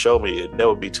it showed me it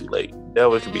never be too late.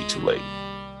 Never can be too late.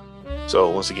 So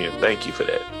once again, thank you for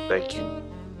that. Thank you.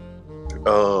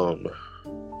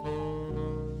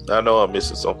 I know I'm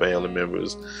missing some family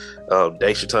members.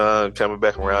 Daishaton coming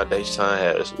back around. Daishaton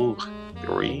has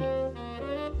 3.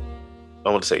 I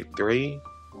want to say 3,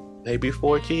 maybe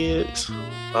 4 kids.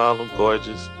 All of them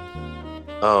gorgeous.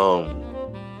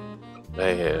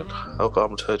 Man, hope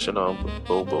I'm touching on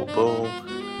boom, boom, boom.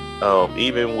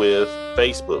 Even with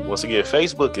Facebook, once again,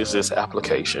 Facebook is this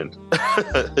application.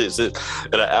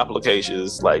 An application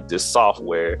is like this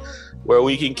software where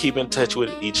we can keep in touch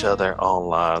with each other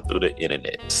online through the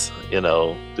internet,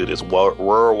 through this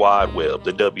World Wide Web,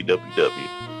 the WWW.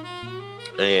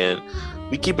 And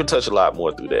we keep in touch a lot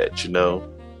more through that,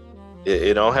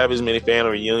 It don't have as many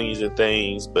family reunions and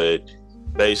things, but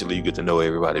basically you get to know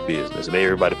everybody's business, and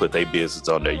everybody put their business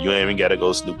on there. You ain't even got to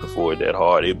go snooping for it that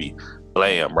hard. It'll be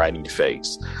blam right in your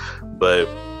face. But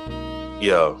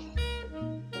yeah,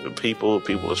 people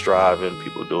are striving,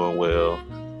 people are doing well,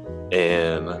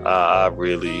 and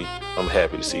I'm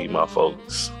happy to see my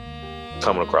folks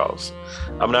coming across.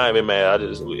 I'm not even mad.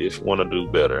 If you want to do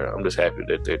better, I'm just happy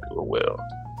that they're doing well.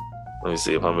 Let me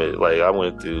see if I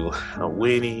went through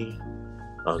Winnie,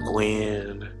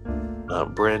 Gwen,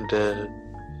 Brenda,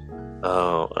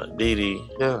 Dee Dee.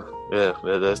 Yeah,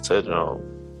 that's touching on.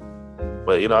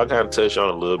 But I kind of touched on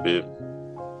it a little bit.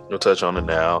 I'll touch on it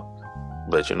now.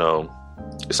 But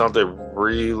it's something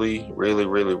really, really,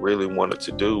 really, really wanted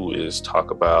to do is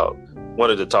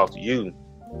wanted to talk to you.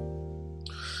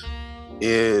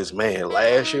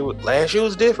 Last year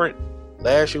was different.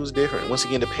 Last year was different. Once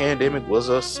again, the pandemic was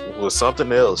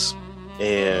something else,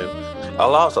 and I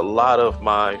lost a lot of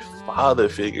my father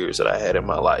figures that I had in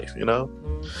my life.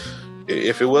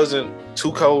 If it wasn't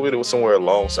to COVID, it was somewhere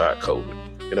alongside COVID.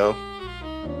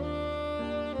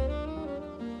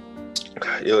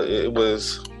 It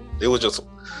was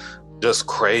just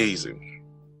crazy.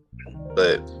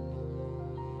 But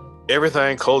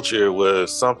everything culture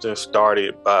was something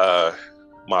started by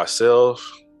myself,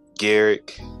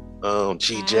 Garrick,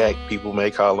 G Jack, people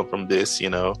may call him from this,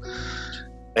 and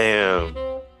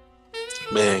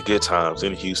man, good times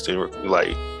in Houston,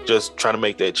 like just trying to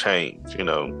make that change, you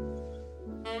know.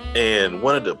 And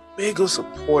one of the biggest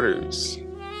supporters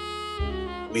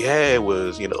we had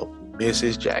was, you know,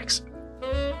 Mrs. Jackson.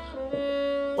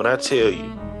 When I tell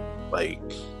you, like,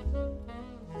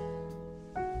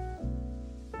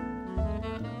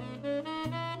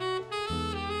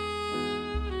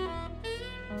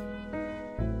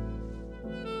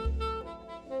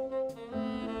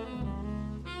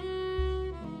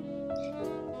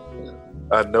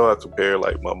 I know I compare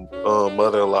like my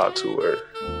mother-in-law to her,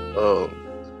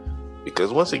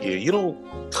 because once again, you don't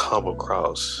come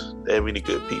across that many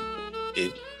good people.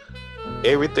 And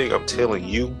everything I'm telling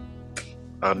you,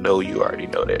 I know you already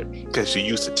know that because you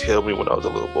used to tell me when I was a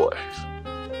little boy.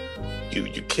 You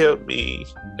kept me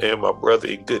and my brother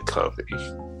in good company,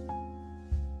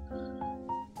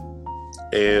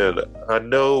 and I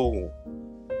know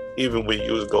even when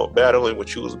you was going battling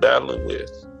what you was battling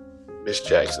with, Miss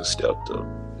Jackson stepped up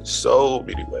in so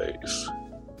many ways.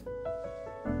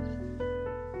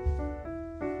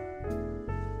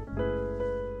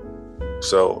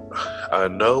 So I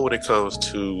know when it comes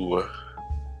to, you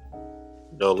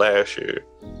know, last year,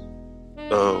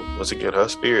 once again, her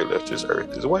spirit left this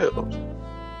earth as well.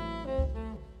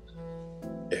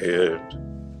 And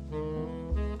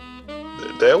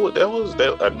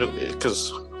that I knew it,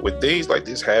 because when things like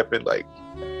this happen, like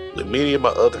with many of my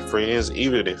other friends,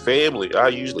 even in family, I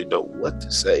usually know what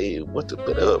to say, what to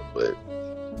put up, but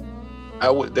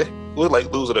that would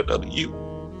like losing another you.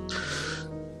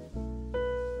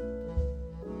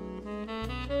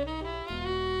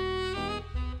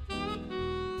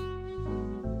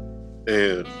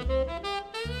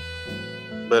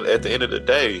 But at the end of the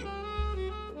day,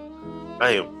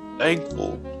 I am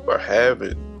thankful for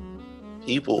having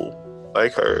people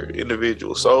like her,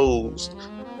 individual souls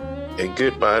and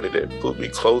good-minded, that put me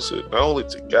closer not only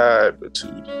to God but to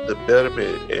the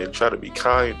betterment, and trying to be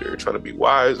kinder, trying to be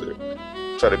wiser,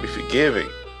 trying to be forgiving.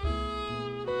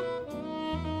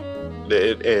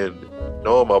 And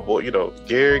knowing my boy, you know,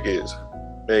 Garrick is,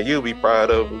 man, you'll be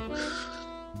proud of him.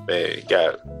 Man,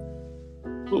 got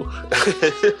I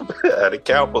had to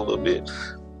count a little bit.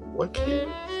 What kids?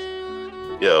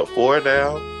 Yeah, 4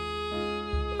 now.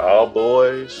 All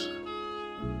boys.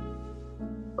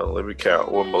 Oh, let me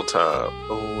count one more time.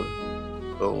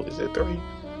 Oh, is it 3?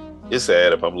 It's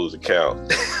sad if I'm losing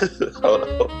count. Hold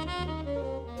on.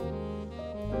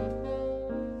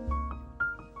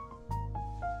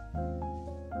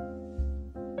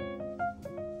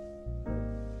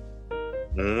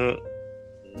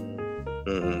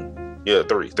 Yeah,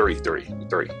 three.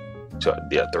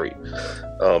 Yeah, 3.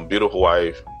 Beautiful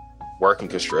wife, working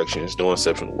construction, is doing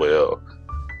exceptionally well.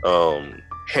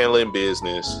 Handling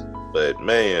business, but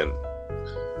man,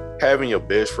 having your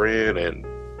best friend, and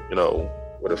you know,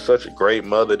 with such a great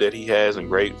mother that he has and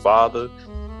great father,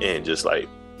 and just like,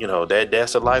 you know,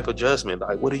 that's a life adjustment.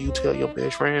 Like, what do you tell your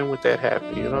best friend when that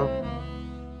happened, you know?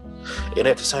 And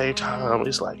at the same time,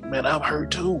 it's like, man, I'm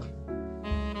hurt too,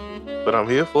 but I'm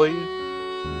here for you.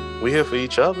 We're here for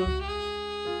each other.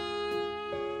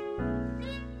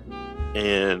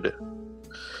 And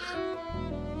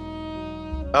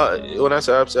when I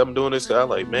say I'm doing this, I'm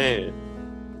like,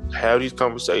 man, have these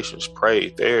conversations, pray,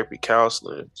 therapy,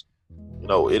 counseling. You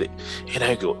know, it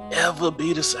ain't gonna ever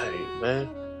be the same, man.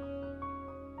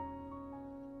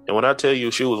 And when I tell you,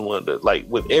 she was one of the, like,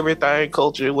 with everything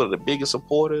culture, one of the biggest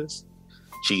supporters.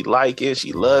 She like it,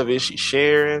 she love it, she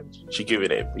sharing, she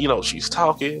giving it, you know, she's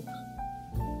talking.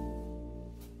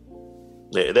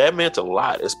 Yeah, that meant a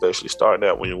lot, especially starting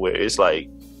out when it's like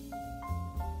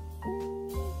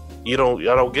I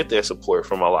don't get that support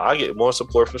from a lot. I get more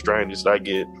support from strangers than I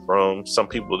get from some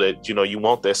people that, you know, you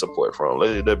want that support from.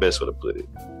 That's the best way to put it.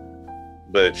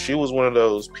 But she was one of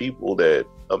those people that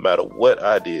no matter what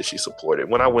I did, she supported.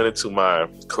 When I went into my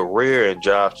career and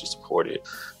job, she supported.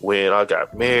 When I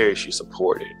got married, she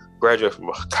supported. Graduated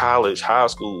from college, high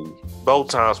school, both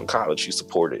times from college, she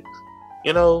supported.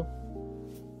 You know?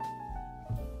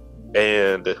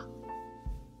 And,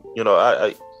 you know,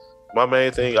 I my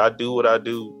main thing, I do what I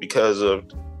do because of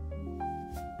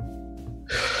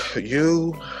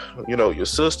you know, your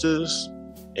sisters,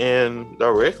 and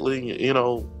directly, you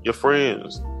know, your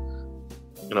friends.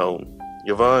 You know,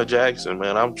 Yvonne Jackson,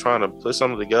 man, I'm trying to put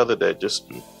something together that just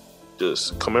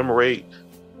commemorate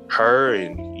her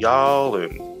and y'all,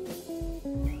 and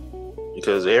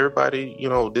because everybody, you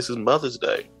know, this is Mother's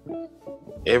Day.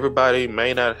 Everybody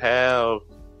may not have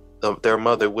their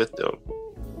mother with them.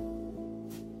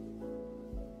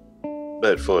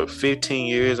 But for 15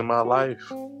 years of my life,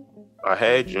 I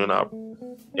had you, and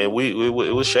it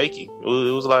was shaky. It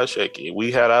was a lot of shaky.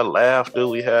 We had our laughter,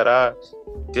 we had our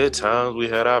Good times, we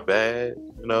had our bad,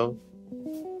 you know.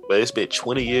 But it's been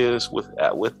 20 years with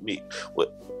me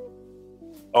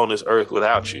on this earth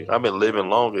without you. I've been living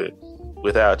longer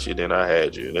without you than I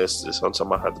had you. That's just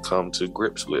something I have to come to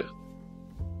grips with.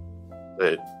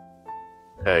 But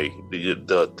hey,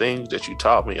 the things that you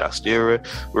taught me, I still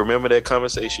remember that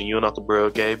conversation you and Uncle Burl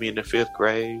gave me in the 5th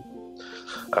grade.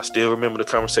 I still remember the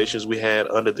conversations we had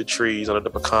under the trees, under the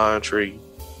pecan tree.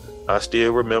 I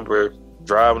still remember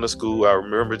driving to school. I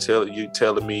remember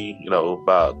telling me, you know,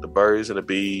 about the birds and the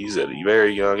bees at a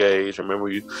very young age. I remember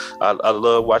you. I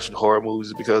love watching horror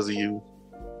movies because of you.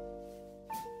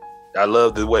 I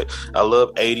love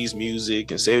 80s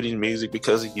music and 70s music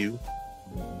because of you.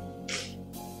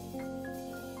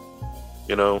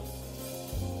 You know,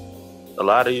 a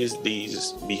lot of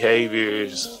these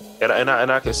behaviors, and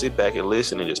I can sit back and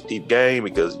listen and just peep game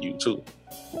because of you too.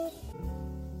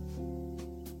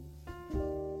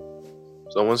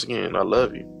 So once again, I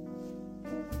love you.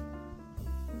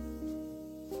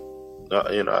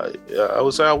 I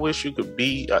would say I wish you could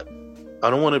be. I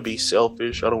don't want to be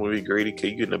selfish. I don't want to be greedy. Can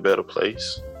you get in a better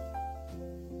place?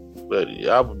 But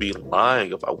I would be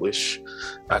lying if I wish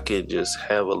I could just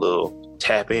have a little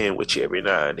tap in with you every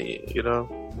now and then. You know,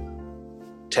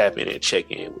 tap in and check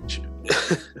in with you.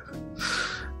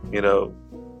 You know,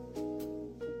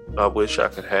 I wish I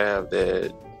could have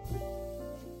that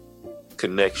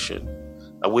connection.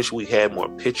 I wish we had more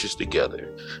pictures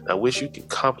together. I wish you could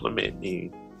compliment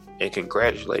me and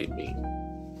congratulate me.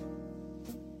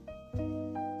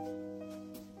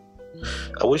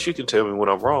 I wish you could tell me when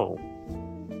I'm wrong.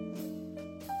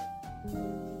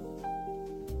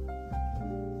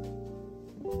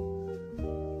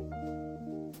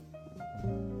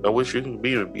 I wish you could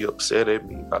be upset at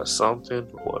me about something,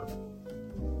 or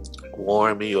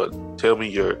warn me, or tell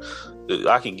me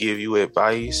I can give you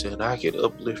advice and I can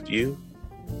uplift you.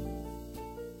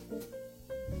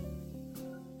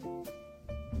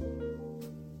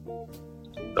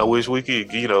 I wish we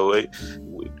could, you know,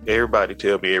 everybody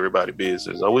tell me everybody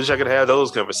business. I wish I could have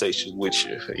those conversations with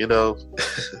you, you know.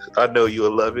 I know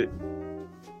you'll love it.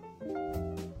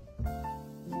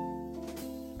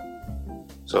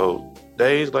 So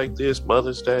days like this,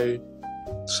 Mother's Day,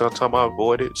 sometimes I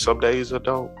avoid it. Some days I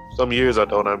don't. Some years I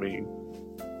don't, I mean.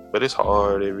 But it's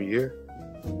hard every year.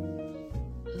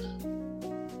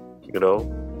 You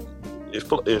know, it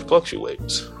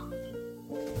fluctuates.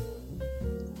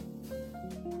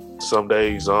 Some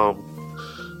days,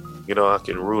 you know, I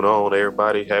can root on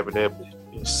everybody having that.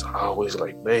 It's always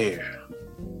like, man,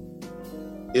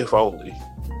 if only.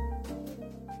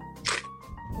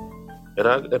 And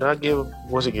I give,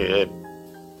 once again,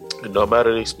 no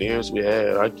matter the experience we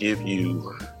had, I give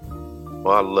you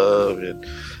my love and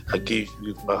I give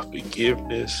you my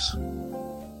forgiveness,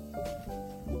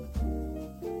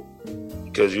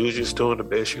 because you was just doing the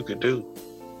best you could do.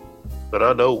 But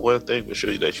I know one thing for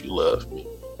sure, that you love me.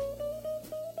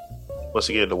 Once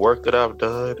again, the work that I've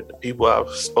done, and the people I've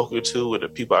spoken to, and the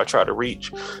people I try to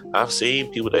reach, I've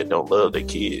seen people that don't love their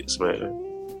kids,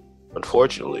 man.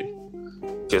 Unfortunately,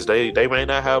 because they may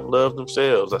not have love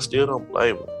themselves. I still don't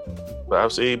blame them. But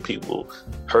I've seen people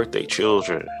hurt their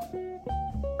children,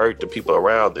 hurt the people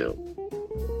around them,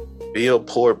 build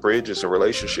poor bridges and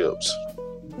relationships.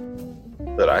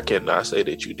 But I cannot say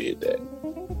that you did that.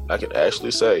 I can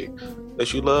actually say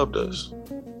that you loved us.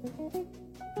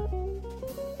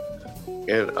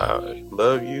 And I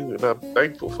love you, and I'm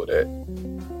thankful for that.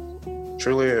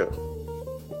 Truly am.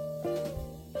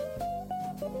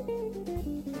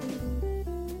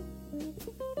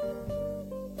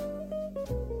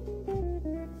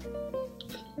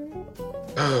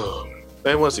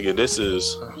 And once again, this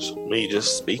is me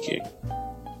just speaking.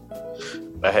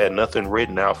 I had nothing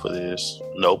written out for this.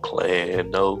 No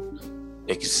plan, no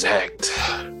exact,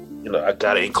 you know, I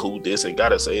gotta include this and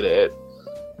gotta say that.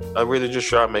 I really just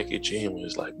try to make it genuine.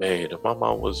 It's like, man, if my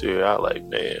mom was here, I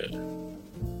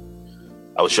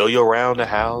would show you around the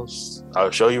house. I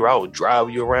would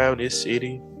drive you around this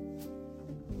city.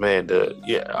 Man,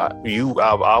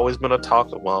 I've always been a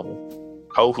talker, mama.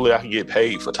 Hopefully I can get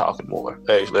paid for talking more.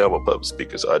 Actually, I'm a public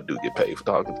speaker, so I do get paid for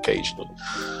talking occasionally.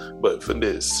 But for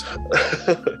this,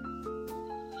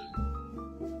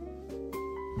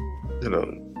 you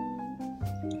know,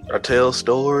 I tell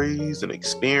stories and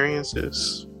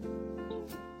experiences.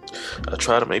 I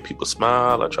try to make people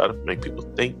smile. I try to make people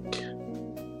think.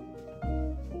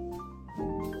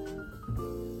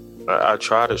 I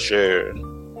try to share,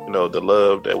 you know, the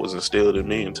love that was instilled in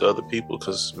me into other people.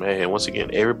 Because, man, once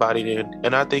again, everybody didn't,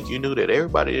 and I think you knew that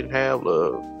everybody didn't have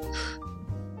love.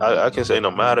 I can say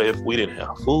no matter if we didn't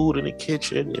have food in the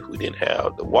kitchen, if we didn't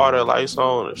have the water lights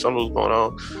on, if something was going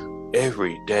on,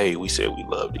 every day we said we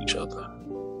loved each other.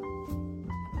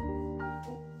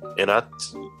 And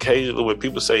occasionally when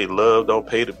people say love don't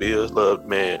pay the bills, love,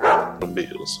 man, the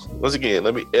bills. Once again,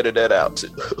 let me edit that out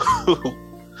too.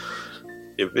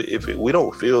 if we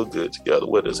don't feel good together,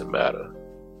 what does it matter?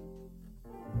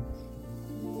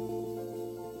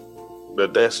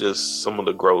 But that's just some of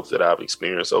the growth that I've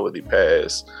experienced over the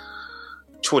past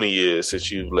 20 years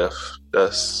since you've left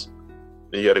us.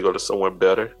 And you got to go to somewhere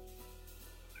better.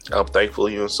 I'm thankful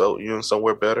you're in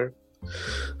somewhere better.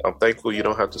 I'm thankful you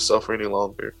don't have to suffer any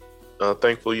longer. I'm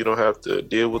thankful you don't have to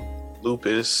deal with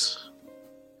lupus,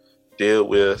 deal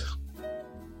with,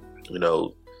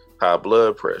 high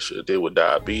blood pressure, deal with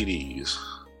diabetes,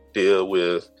 deal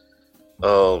with,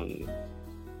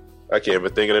 I can't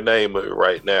even think of the name of it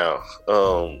right now.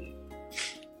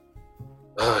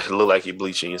 It look like you're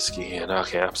bleaching your skin.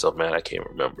 Okay, I'm so mad I can't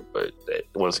remember. But that,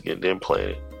 once again, the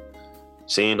implant.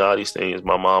 Seeing all these things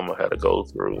my mama had to go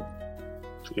through,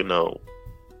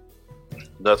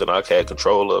 nothing I had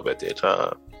control of at that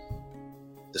time.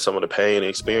 Some of the pain and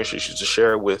experiences she used to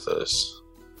share with us.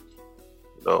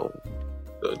 The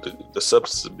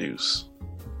substance abuse.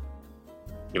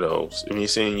 When you're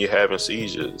seeing you having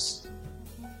seizures.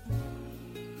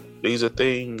 These are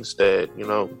things that,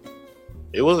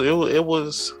 it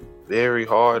was very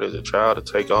hard as a child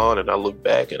to take on, and I look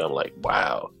back and I'm like,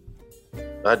 wow.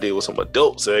 I did what some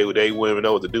adults say they wouldn't even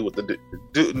know what to do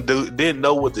didn't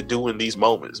know what to do in these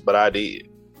moments, but I did.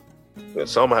 And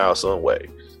somehow, some way,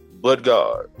 but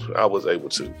God, I was able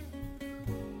to.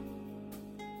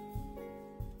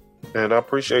 And I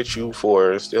appreciate you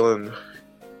for instilling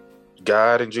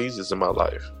God and Jesus in my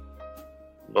life,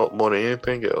 more than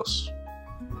anything else.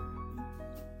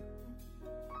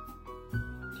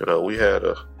 We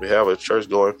have a church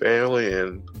going family,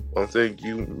 and one thing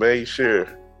you made sure,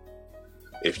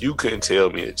 if you couldn't tell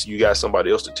me, you got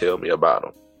somebody else to tell me about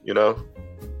them,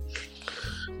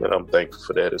 and I'm thankful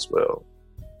for that as well.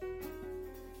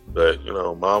 But,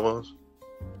 Mama,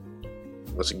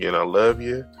 once again, I love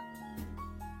you.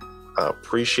 I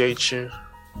appreciate you.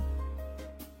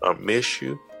 I miss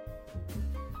you.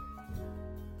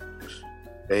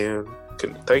 And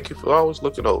thank you for always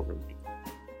looking over me.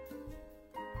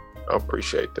 I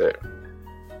appreciate that.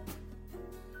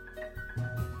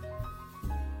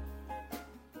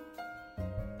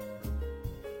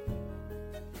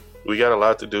 We got a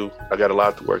lot to do. I got a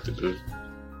lot of work to do.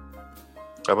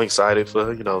 I'm excited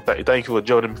for, thank you for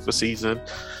joining me for season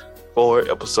 4,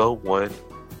 episode 1.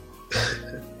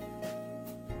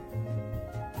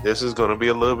 This is going to be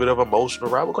a little bit of an emotional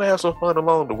ride. We're going to have some fun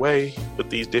along the way with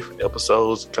these different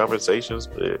episodes and conversations,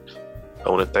 but I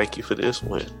want to thank you for this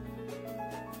one.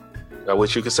 I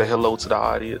wish you could say hello to the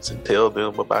audience and tell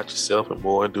them about yourself and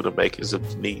more, and do the makings of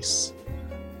Denise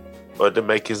or the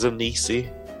makings of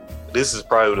Niecy. This is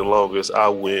probably the longest I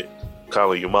went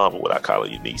calling your mama without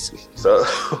calling you Niecy. So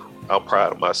I'm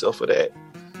proud of myself for that.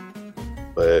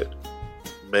 But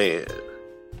man,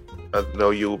 I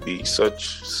know you'll be so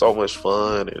much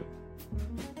fun, and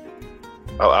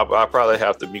I probably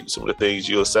have to mute some of the things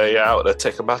you'll say out or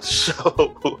take them out the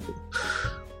show.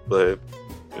 But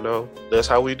that's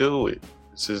how we do it.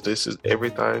 This is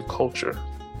everything culture,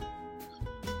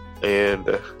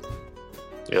 and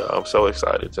I'm so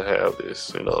excited to have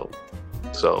this.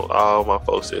 So all my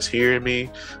folks that's hearing me,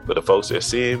 for the folks that's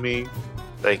seeing me,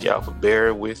 thank y'all for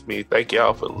bearing with me. Thank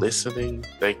y'all for listening.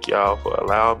 Thank y'all for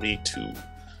allowing me to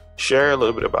share a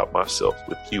little bit about myself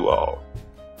with you all.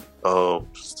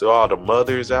 To all the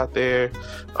mothers out there,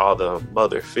 all the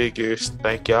mother figures,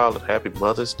 thank y'all and happy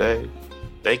Mother's Day.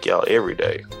 Thank y'all every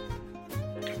day.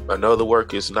 I know the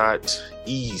work is not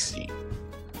easy,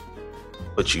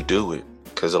 but you do it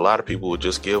because a lot of people would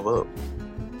just give up.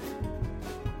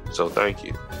 So thank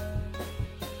you.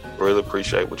 Really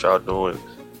appreciate what y'all doing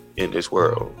in this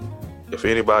world. If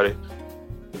anybody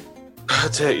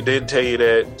didn't tell you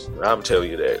that, I'm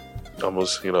telling you that.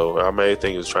 Almost, our main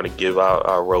thing is trying to give out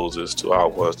our roses to our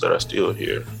ones that are still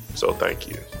here. So thank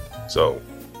you. So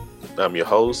I'm your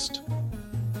host,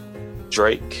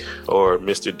 Drake, or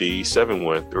Mr.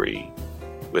 D713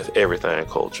 with Everything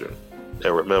Culture.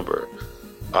 And remember,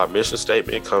 our mission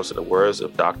statement comes in the words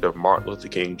of Dr. Martin Luther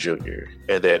King Jr.,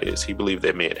 and that is, he believed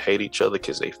that men hate each other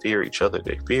because they fear each other.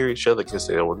 They fear each other because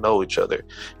they don't know each other,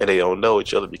 and they don't know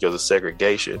each other because of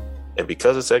segregation. And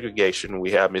because of segregation,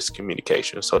 we have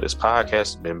miscommunication. So this podcast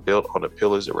has been built on the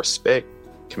pillars of respect,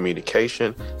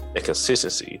 communication, and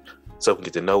consistency, so we can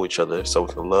get to know each other, so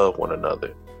we can love one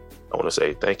another. I want to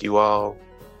say thank you all,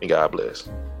 and God bless.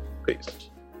 Peace.